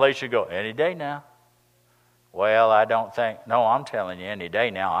then to a place you go, any day now. Well, I don't think. No, I'm telling you, any day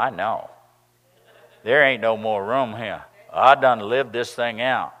now, I know. There ain't no more room here. I done lived this thing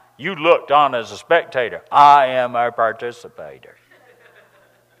out. You looked on as a spectator. I am a participator.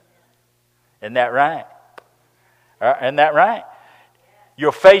 Isn't that right? Isn't that right?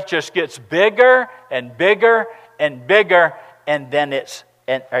 Your faith just gets bigger and bigger and bigger, and then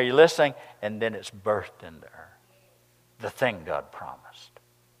are you listening? And then it's birthed into her. The thing God promised.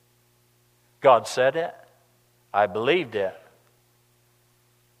 God said it. I believed it.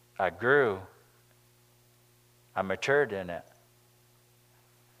 I grew. I matured in it.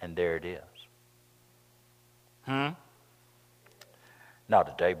 And there it is. Not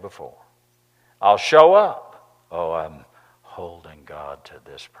a day before. I'll show up. Oh, I'm holding God to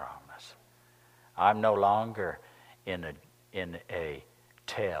this promise. I'm no longer in a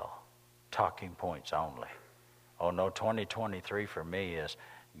talking points only. Oh no, 2023 for me is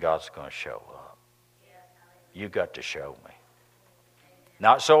God's going to show up. You got to show me.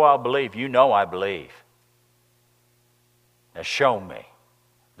 Not so I'll believe. You know I believe. Now show me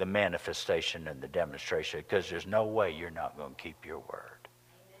the manifestation and the demonstration, because there's no way you're not going to keep your word.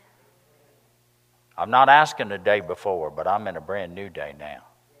 I'm not asking the day before, but I'm in a brand new day now.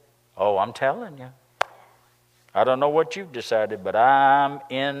 Oh, I'm telling you. I don't know what you've decided, but I'm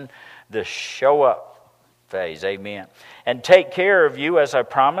in the show up phase. Amen. And take care of you as I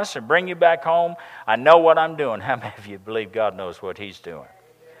promised and bring you back home. I know what I'm doing. How many of you believe God knows what He's doing?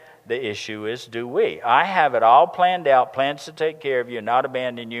 The issue is, do we? I have it all planned out, plans to take care of you, not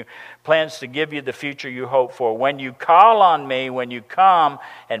abandon you, plans to give you the future you hope for. When you call on me, when you come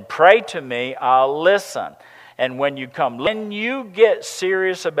and pray to me, I'll listen. And when you get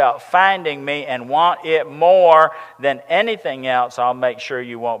serious about finding me and want it more than anything else, I'll make sure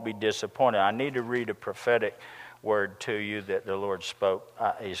you won't be disappointed. I need to read a prophetic word to you that the Lord spoke.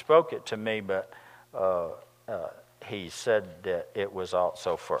 He spoke it to me, but He said that it was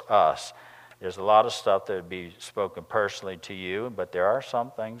also for us. There's a lot of stuff that would be spoken personally to you, but there are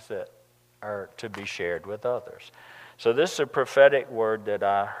some things that are to be shared with others. So this is a prophetic word that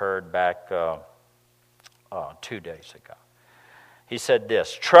I heard back 2 days ago. He said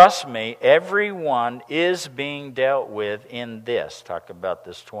this: trust me, everyone is being dealt with in this. Talk about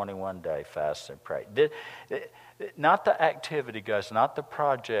this 21-day fast and pray. Not the activity, guys, not the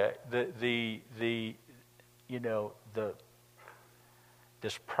project,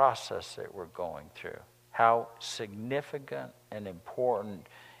 this process that we're going through. How significant and important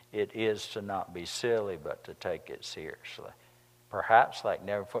it is to not be silly, but to take it seriously. Perhaps like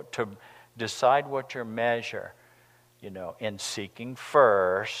never before, to decide what your measure, in seeking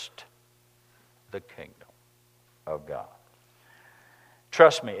first the kingdom of God.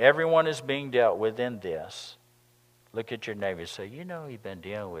 Trust me, everyone is being dealt with in this. Look at your neighbor and say, He's been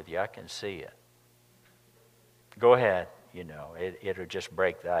dealing with you. I can see it. Go ahead. It'll just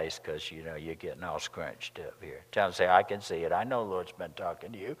break the ice because, you're getting all scrunched up here. Tell him, say, I can see it. I know the Lord's been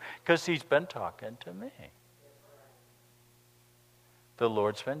talking to you because He's been talking to me. The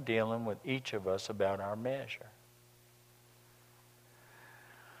Lord's been dealing with each of us about our measure.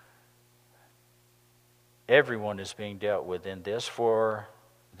 Everyone is being dealt with in this for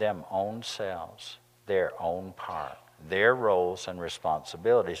them own selves, their own part, their roles and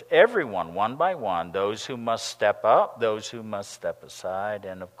responsibilities. Everyone, one by one, those who must step up, those who must step aside,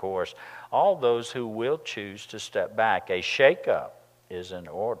 and of course, all those who will choose to step back. A shake-up is in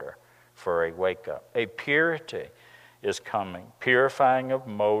order for a wake-up. A purity is coming, purifying of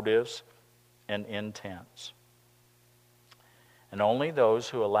motives and intents. And only those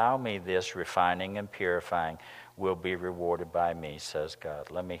who allow me this refining and purifying will be rewarded by me, says God.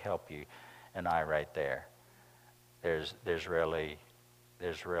 Let me help you and I right there. There's really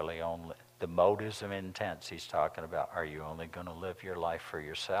only the motives and intents He's talking about. Are you only going to live your life for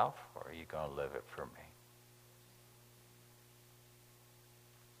yourself, or are you going to live it for me?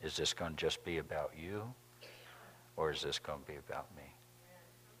 Is this going to just be about you, or is this going to be about me?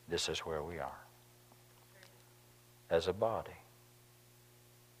 This is where we are as a body.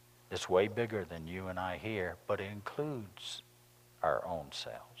 It's way bigger than you and I here, but it includes our own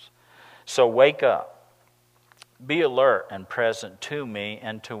selves. So wake up. Be alert and present to me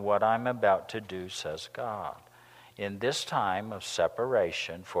and to what I'm about to do, says God. In this time of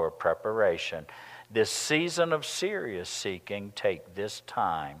separation for preparation, this season of serious seeking, take this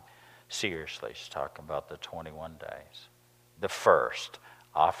time seriously. He's talking about the 21 days. The first,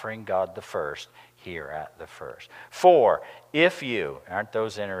 offering God the first, here at the first. For, if you, aren't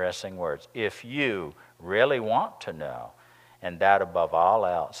those interesting words? If you really want to know, and that above all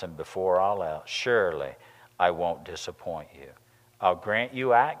else and before all else, surely I won't disappoint you. I'll grant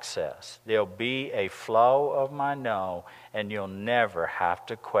you access. There'll be a flow of my know, and you'll never have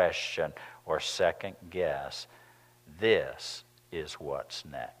to question or second guess. This is what's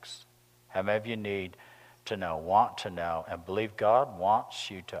next. How many of you need to know, want to know, and believe God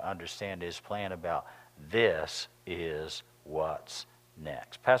wants you to understand His plan about this is what's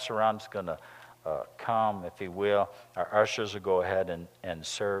next? Pastor Ron's going to come, if he will. Our ushers will go ahead and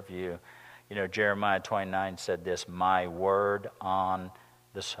serve you. Jeremiah 29 said this, my word on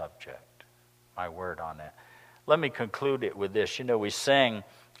the subject. My word on that. Let me conclude it with this. We sing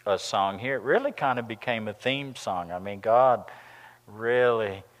a song here. It really kind of became a theme song. I mean, God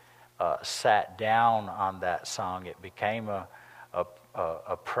really sat down on that song. It became a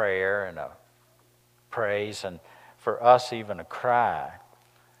prayer and a praise, and for us even a cry.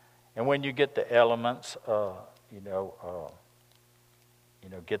 And when you get the elements,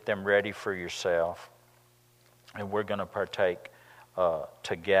 get them ready for yourself. And we're going to partake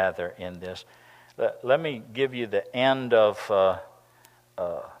together in this. Let me give you the end of,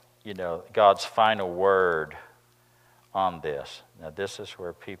 God's final word on this. Now, this is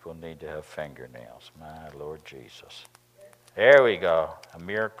where people need to have fingernails. My Lord Jesus. There we go. A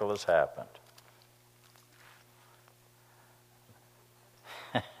miracle has happened.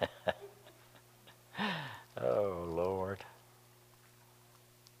 Oh, Lord.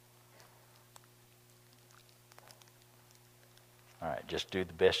 All right, just do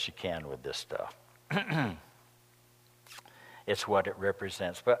the best you can with this stuff. It's what it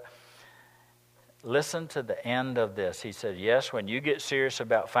represents. But listen to the end of this. He said, yes, when you get serious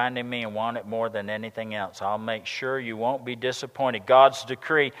about finding me and want it more than anything else, I'll make sure you won't be disappointed. God's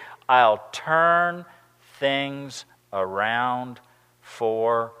decree, I'll turn things around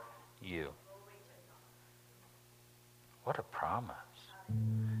for you. What a promise.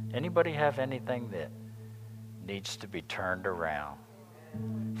 Anybody have anything that needs to be turned around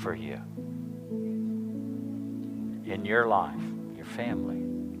for you? In your life, your family,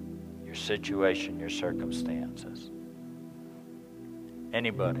 your situation, your circumstances.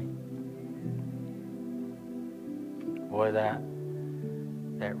 Anybody? Boy, that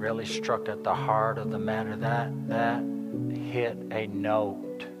really struck at the heart of the matter. That hit a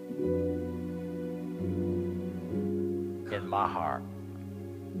note in my heart.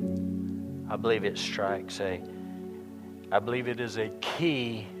 I believe it strikes I believe it is a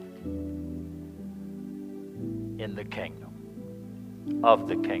key in the kingdom, of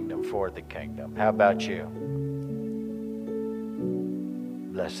the kingdom, for the kingdom. How about you?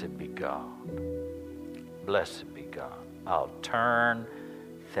 Blessed be God. Blessed be God. I'll turn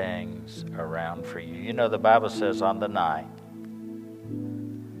things around for you. You know, the Bible says on the night,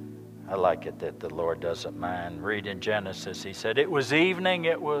 I like it that the Lord doesn't mind. Read in Genesis, he said, it was evening,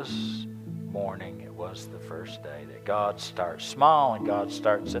 it was morning, it was the first day. That God starts small and God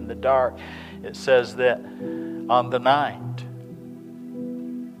starts in the dark. It says that on the night,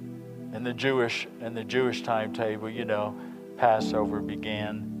 in the Jewish timetable, you know, Passover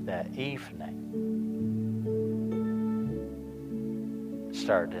began that evening. It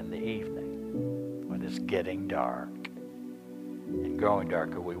started in the evening when it's getting dark. And growing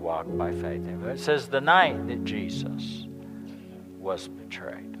darker, we walk by faith. It says the night that Jesus was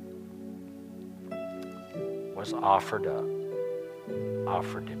betrayed, was offered up,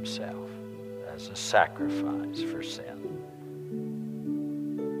 offered himself as a sacrifice for sin.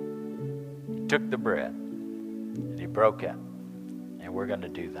 He took the bread and he broke it. And we're going to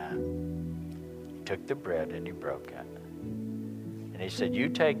do that. He took the bread and he broke it. And he said, you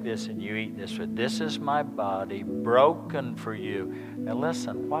take this and you eat this, for this is my body broken for you. Now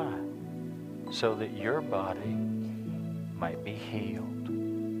listen, why? So that your body might be healed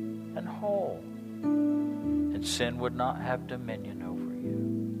and whole. And sin would not have dominion over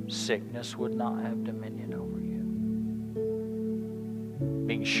you. Sickness would not have dominion over you.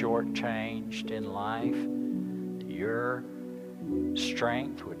 Being shortchanged in life, your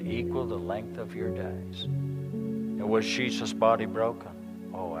strength would equal the length of your days. And was Jesus' body broken?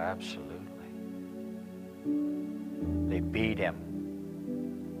 Oh, absolutely. They beat him.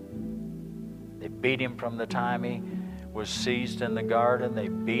 They beat him from the time he was seized in the garden. They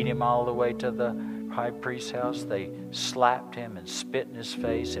beat him all the way to the high priest's house. They slapped him and spit in his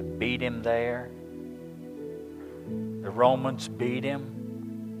face and beat him there. The Romans beat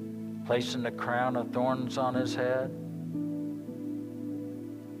him, placing the crown of thorns on his head.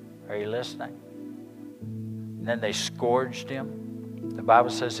 Are you listening? And then they scourged him. The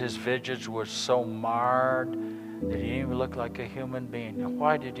Bible says his visage was so marred that he didn't even look like a human being. Now,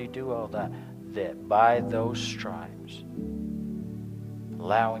 why did he do all that? That by those stripes,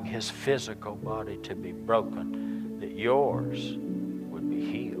 allowing his physical body to be broken, that yours would be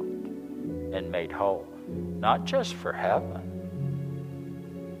healed and made whole. Not just for heaven,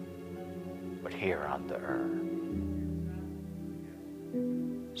 but here on the earth.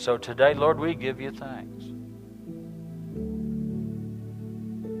 So today, Lord, we give you thanks.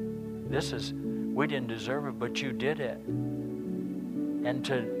 We didn't deserve it, but you did it. And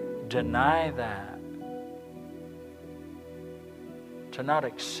to deny that, to not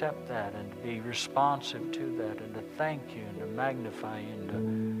accept that and to be responsive to that and to thank you and to magnify you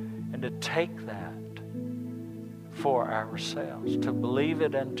and to take that for ourselves, to believe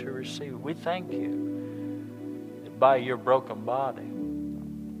it and to receive it. We thank you that by your broken body,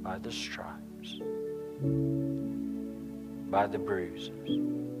 by the stripes, by the bruises,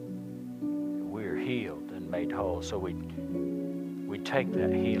 we're healed and made whole. So we take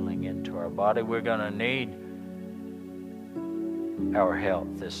that healing into our body. We're going to need our health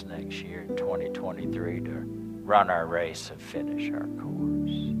this next year, 2023, to run our race and finish our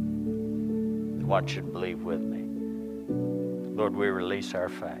course. I want you to believe with me. Lord, we release our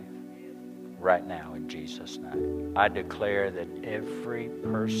faith right now in Jesus' name. I declare that every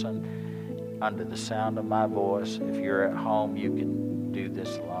person under the sound of my voice, if you're at home, you can do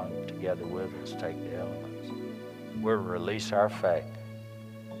this along together with us. Take the elements. We'll release our faith.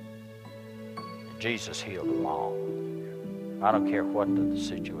 In Jesus healed them all. I don't care what the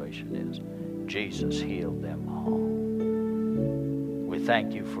situation is. Jesus healed them all. We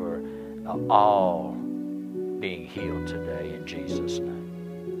thank you for all being healed today in Jesus' name.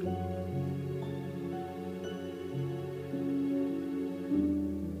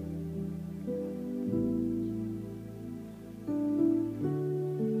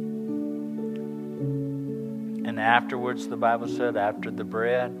 And afterwards, the Bible said, after the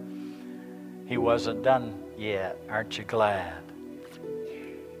bread, he wasn't done yet. Aren't you glad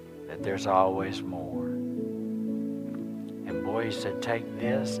that there's always more? And boy, he said, take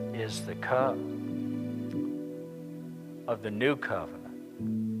this is the cup of the new covenant,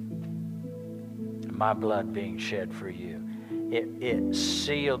 my blood being shed for you. It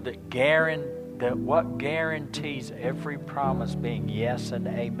sealed it, that what guarantees every promise being yes and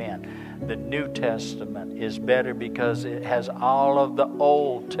amen. The New Testament is better because it has all of the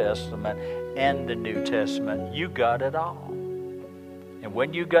Old Testament and the New Testament. You got it all. And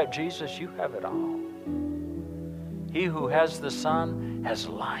when you got Jesus, you have it all. He who has the Son has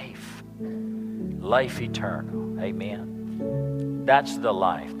life. Life eternal. Amen. That's the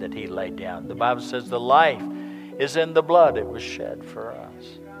life that he laid down. The Bible says the life is in the blood. It was shed for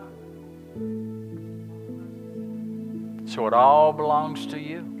us. So it all belongs to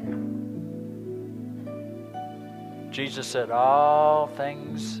you. Jesus said, all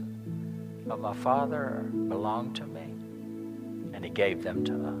things of my Father belong to me. And he gave them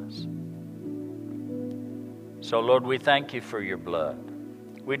to us. So Lord, we thank you for your blood.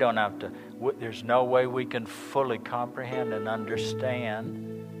 We don't have to, there's no way we can fully comprehend and understand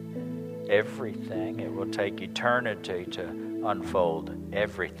everything. It will take eternity to unfold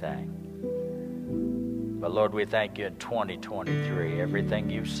everything. But Lord, we thank you in 2023,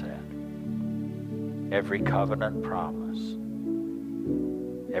 everything you said, every covenant promise,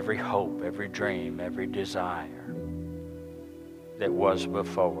 every hope, every dream, every desire that was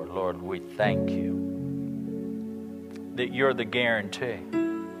before. Lord, we thank you that you're the guarantee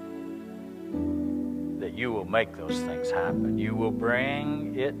that you will make those things happen. You will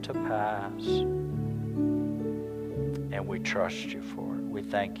bring it to pass. And we trust you for it. We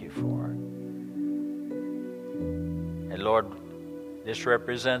thank you for it. And Lord, this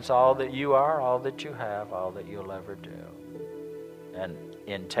represents all that you are, all that you have, all that you'll ever do. And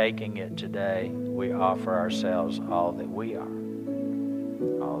in taking it today, we offer ourselves all that we are,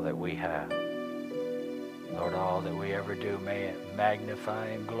 all that we have. Lord, all that we ever do, may it magnify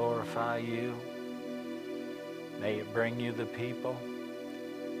and glorify you. May it bring you the people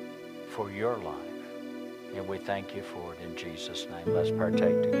for your life. And we thank you for it in Jesus' name. Let's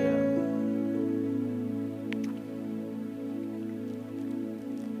partake together.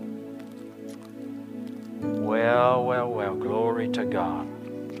 Well, glory to God.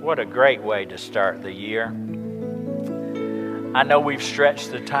 What a great way to start the year. I know we've stretched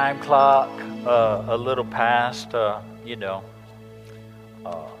the time clock a little past, I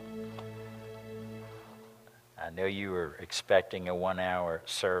know you were expecting a 1-hour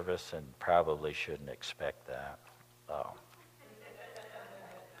service and probably shouldn't expect that.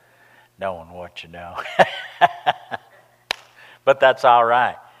 Knowing what you know. But that's all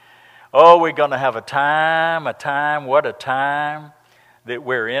right. Oh, we're going to have a time, what a time that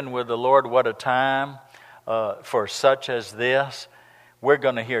we're in with the Lord. What a time for such as this. We're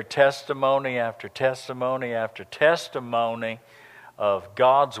going to hear testimony after testimony after testimony of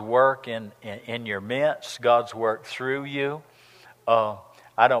God's work in your midst, God's work through you.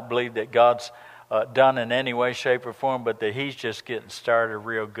 I don't believe that God's done in any way, shape, or form, but that He's just getting started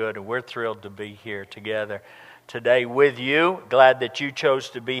real good, and we're thrilled to be here together today with you. Glad that you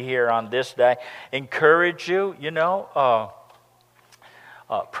chose to be here on this day. Encourage you,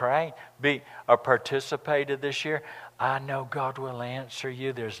 pray, participate this year. I know God will answer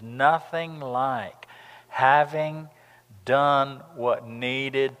you. There's nothing like having done what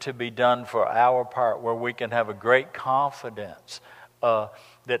needed to be done for our part, where we can have a great confidence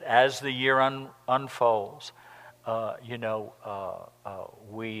that as the year unfolds,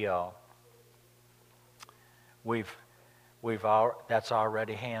 that's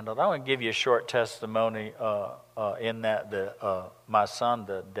already handled. I want to give you a short testimony in that my son,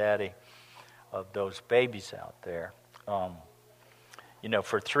 the daddy of those babies out there,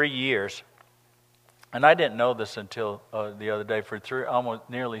 for 3 years, and I didn't know this until the other day. For almost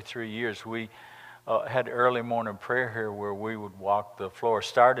nearly 3 years, we had early morning prayer here, where we would walk the floor.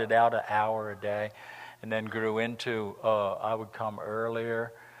 Started out an hour a day, and then grew into I would come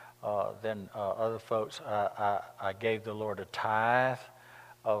earlier than other folks. I gave the Lord a tithe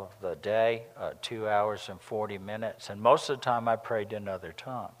of the day, 2 hours and 40 minutes, and most of the time I prayed in other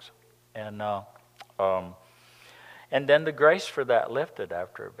tongues. And And then the grace for that lifted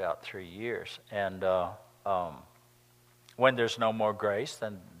after about 3 years. And when there's no more grace,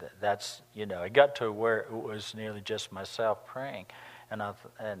 then that's, it got to where it was nearly just myself praying. And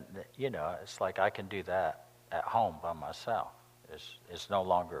it's like I can do that at home by myself. It's no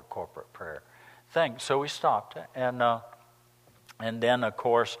longer a corporate prayer thing. So we stopped it. And then, of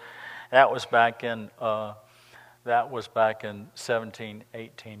course, that was back in 17,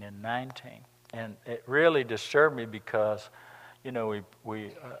 18, and 19. And it really disturbed me because, I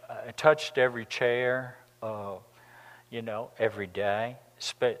touched every chair, every day.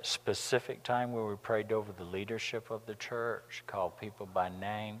 Specific time where we prayed over the leadership of the church, called people by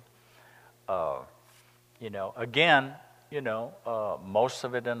name. Most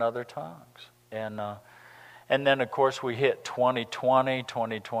of it in other tongues. And then, of course, we hit 2020,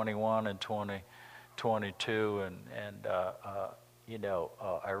 2021, and 2022,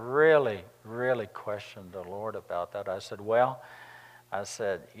 I really, really questioned the Lord about that. I said,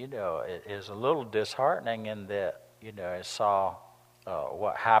 it is a little disheartening in that, I saw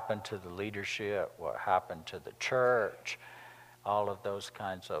what happened to the leadership, what happened to the church, all of those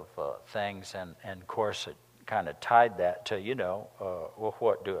kinds of things. And of course, it kind of tied that to,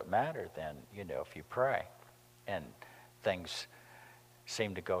 what do it matter then, if you pray? And things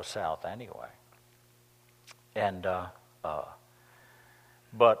seem to go south anyway. And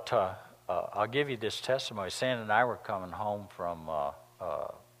But I'll give you this testimony. Sandy and I were coming home from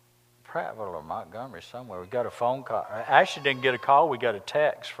Prattville or Montgomery somewhere. We got a phone call. I actually didn't get a call. We got a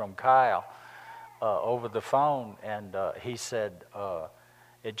text from Kyle over the phone, and he said,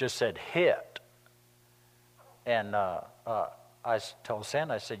 it just said hit. And I told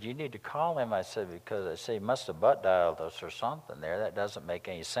Sandy, I said, you need to call him. I said, because I said, he must have butt dialed us or something there. That doesn't make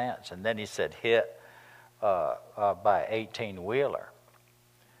any sense. And then he said hit by 18-wheeler.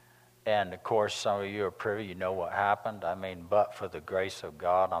 And, of course, some of you are privy, you know what happened. I mean, but for the grace of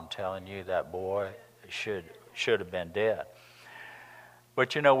God, I'm telling you, that boy should have been dead.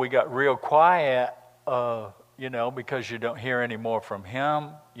 But, we got real quiet, because you don't hear any more from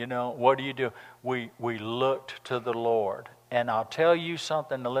him. What do? We looked to the Lord. And I'll tell you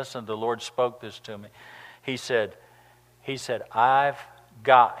something to listen. The Lord spoke this to me. He said, I've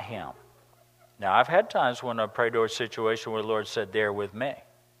got him. Now, I've had times when I prayed over a situation where the Lord said, there with me.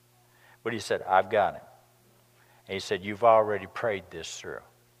 But he said, I've got him. And he said, you've already prayed this through.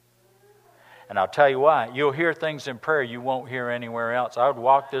 And I'll tell you why. You'll hear things in prayer you won't hear anywhere else. I would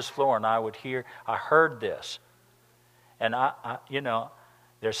walk this floor and I heard this. And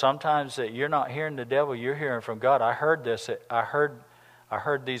there's sometimes that you're not hearing the devil, you're hearing from God. I heard this. I heard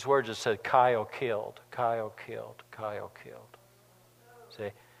these words that said, Kyle killed, Kyle killed, Kyle killed. See?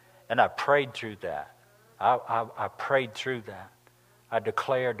 And I prayed through that. I prayed through that. I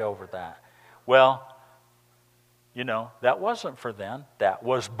declared over that. Well, that wasn't for then. That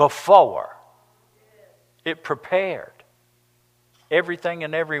was before. It prepared everything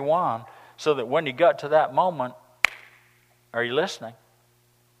and everyone so that when you got to that moment, are you listening?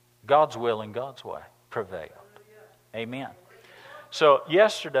 God's will and God's way prevailed. Amen. So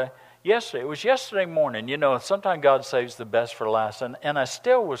yesterday, it was yesterday morning. Sometimes God saves the best for last. And I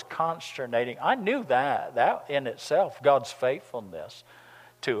still was consternating. I knew that in itself, God's faithfulness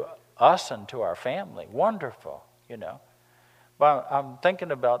to us and to our family. Wonderful, But I'm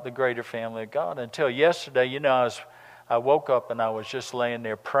thinking about the greater family of God. Until yesterday, I woke up and I was just laying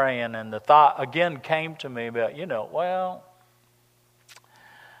there praying. And the thought again came to me about,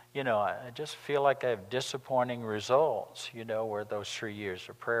 I just feel like I have disappointing results, where those 3 years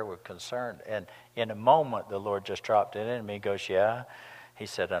of prayer were concerned. And in a moment, the Lord just dropped it in me. He goes, yeah. He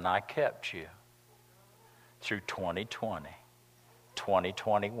said, and I kept you through 2020,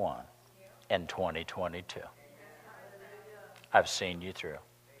 2021, and 2022. I've seen you through.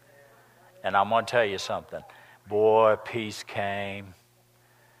 And I'm going to tell you something. Boy, peace came.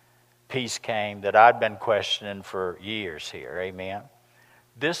 Peace came that I'd been questioning for years here. Amen.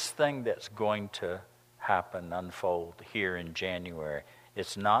 This thing that's going to happen, unfold here in January,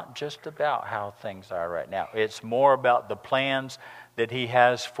 it's not just about how things are right now. It's more about the plans that He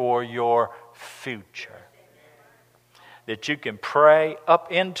has for your future. That you can pray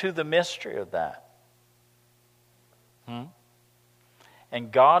up into the mystery of that.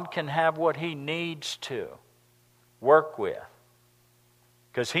 And God can have what He needs to work with.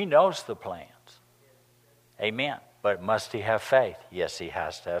 Because He knows the plans. Amen. But must He have faith? Yes, He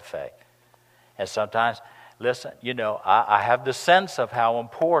has to have faith. And sometimes, listen, I have the sense of how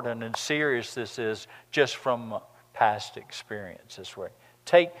important and serious this is just from past experiences.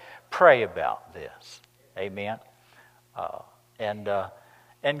 Pray about this. Amen.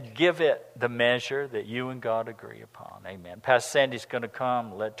 and give it the measure that you and God agree upon. Amen. Pastor Sandy's going to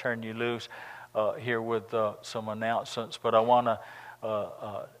come. Let turn you loose here with some announcements. But I want to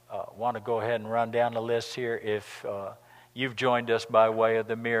go ahead and run down the list here. If you've joined us by way of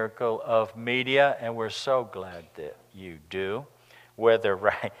the miracle of media, and we're so glad that you do, whether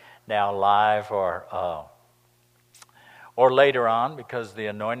right now live or later on, because the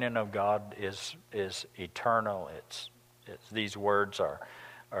anointing of God is eternal. It's these words are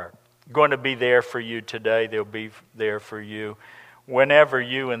going to be there for you today. They'll be there for you whenever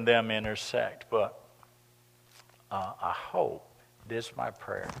you and them intersect. But I hope, this is my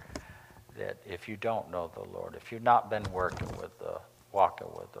prayer, that if you don't know the Lord, if you've not been walking with the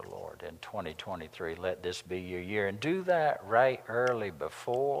Lord in 2023, let this be your year. And do that right early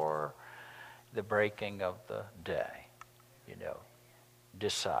before the breaking of the day.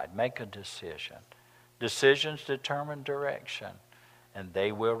 Decide. Make a decision. Decisions determine direction, and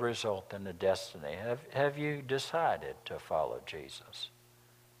they will result in a destiny. Have you decided to follow Jesus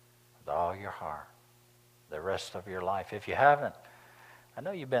with all your heart the rest of your life? If you haven't, I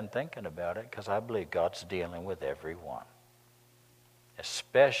know you've been thinking about it, because I believe God's dealing with everyone,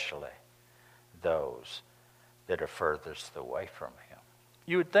 especially those that are furthest away from Him.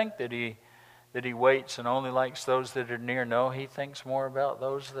 You would think that He waits and only likes those that are near. No, He thinks more about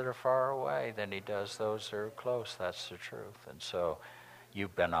those that are far away than He does those that are close. That's the truth. And so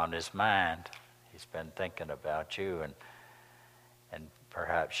you've been on His mind. He's been thinking about you, and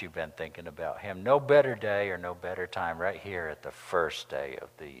perhaps you've been thinking about Him. No better day or no better time right here at the first day of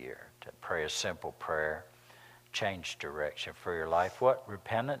the year to pray a simple prayer, change direction for your life. What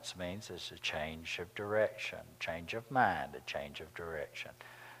repentance means is a change of direction, change of mind, a change of direction.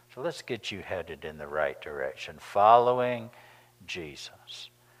 So let's get you headed in the right direction, following Jesus,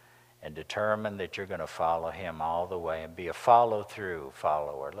 and determine that you're going to follow Him all the way and be a follow-through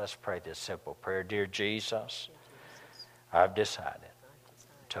follower. Let's pray this simple prayer. Dear Jesus, I've decided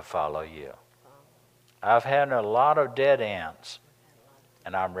to follow You. I've had a lot of dead ends,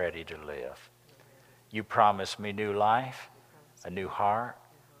 and I'm ready to live. You promised me new life, a new heart,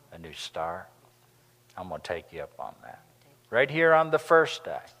 a new start. I'm going to take You up on that. Right here on the first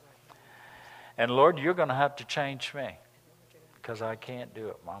day. And Lord, You're going to have to change me, because I can't do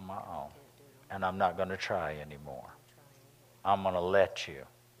it on my own. And I'm not going to try anymore. I'm going to let You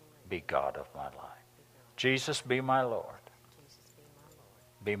be God of my life. Jesus, be my Lord.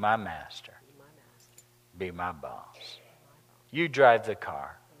 Be my master. Be my boss. You drive the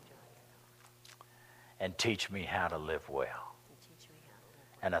car. And teach me how to live well.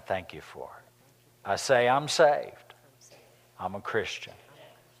 And I thank You for it. I say I'm saved. I'm a Christian.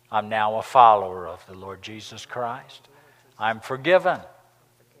 I'm now a follower of the Lord Jesus Christ. I'm forgiven.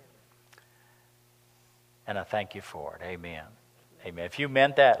 And I thank You for it. Amen. Amen. If you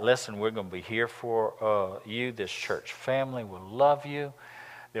meant that, listen, we're going to be here for you. This church family will love you.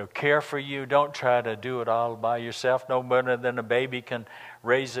 They'll care for you. Don't try to do it all by yourself. No better than a baby can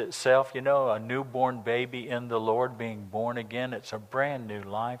raise itself. A newborn baby in the Lord being born again. It's a brand new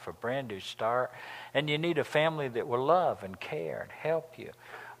life, a brand new start. And you need a family that will love and care and help you.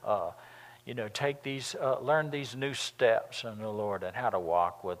 Take these, learn these new steps in the Lord and how to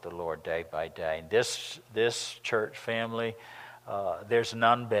walk with the Lord day by day. This church family, there's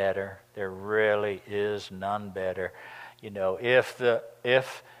none better. There really is none better. If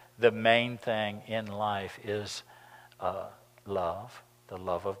the main thing in life is love, the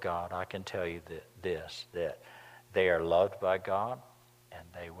love of God, I can tell you that they are loved by God, and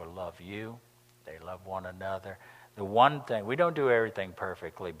they will love you. They love one another. The one thing, we don't do everything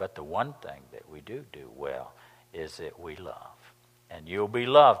perfectly, but the one thing that we do well is that we love. And you'll be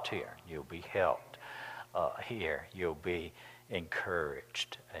loved here. You'll be helped here. You'll be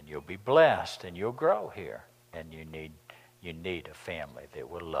encouraged, and you'll be blessed, and you'll grow here. And you need a family that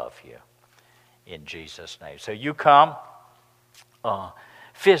will love you in Jesus' name. So you come,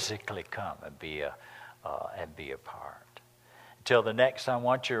 physically come and be a part. Until the next time, I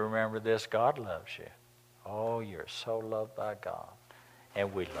want you to remember this: God loves you. Oh, you're so loved by God,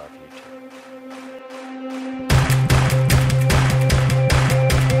 and we love you too.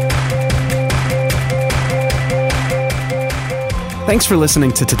 Thanks for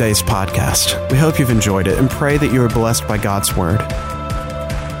listening to today's podcast. We hope you've enjoyed it and pray that you are blessed by God's Word.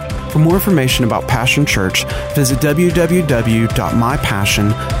 For more information about Passion Church, visit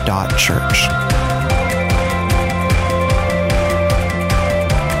www.mypassion.church.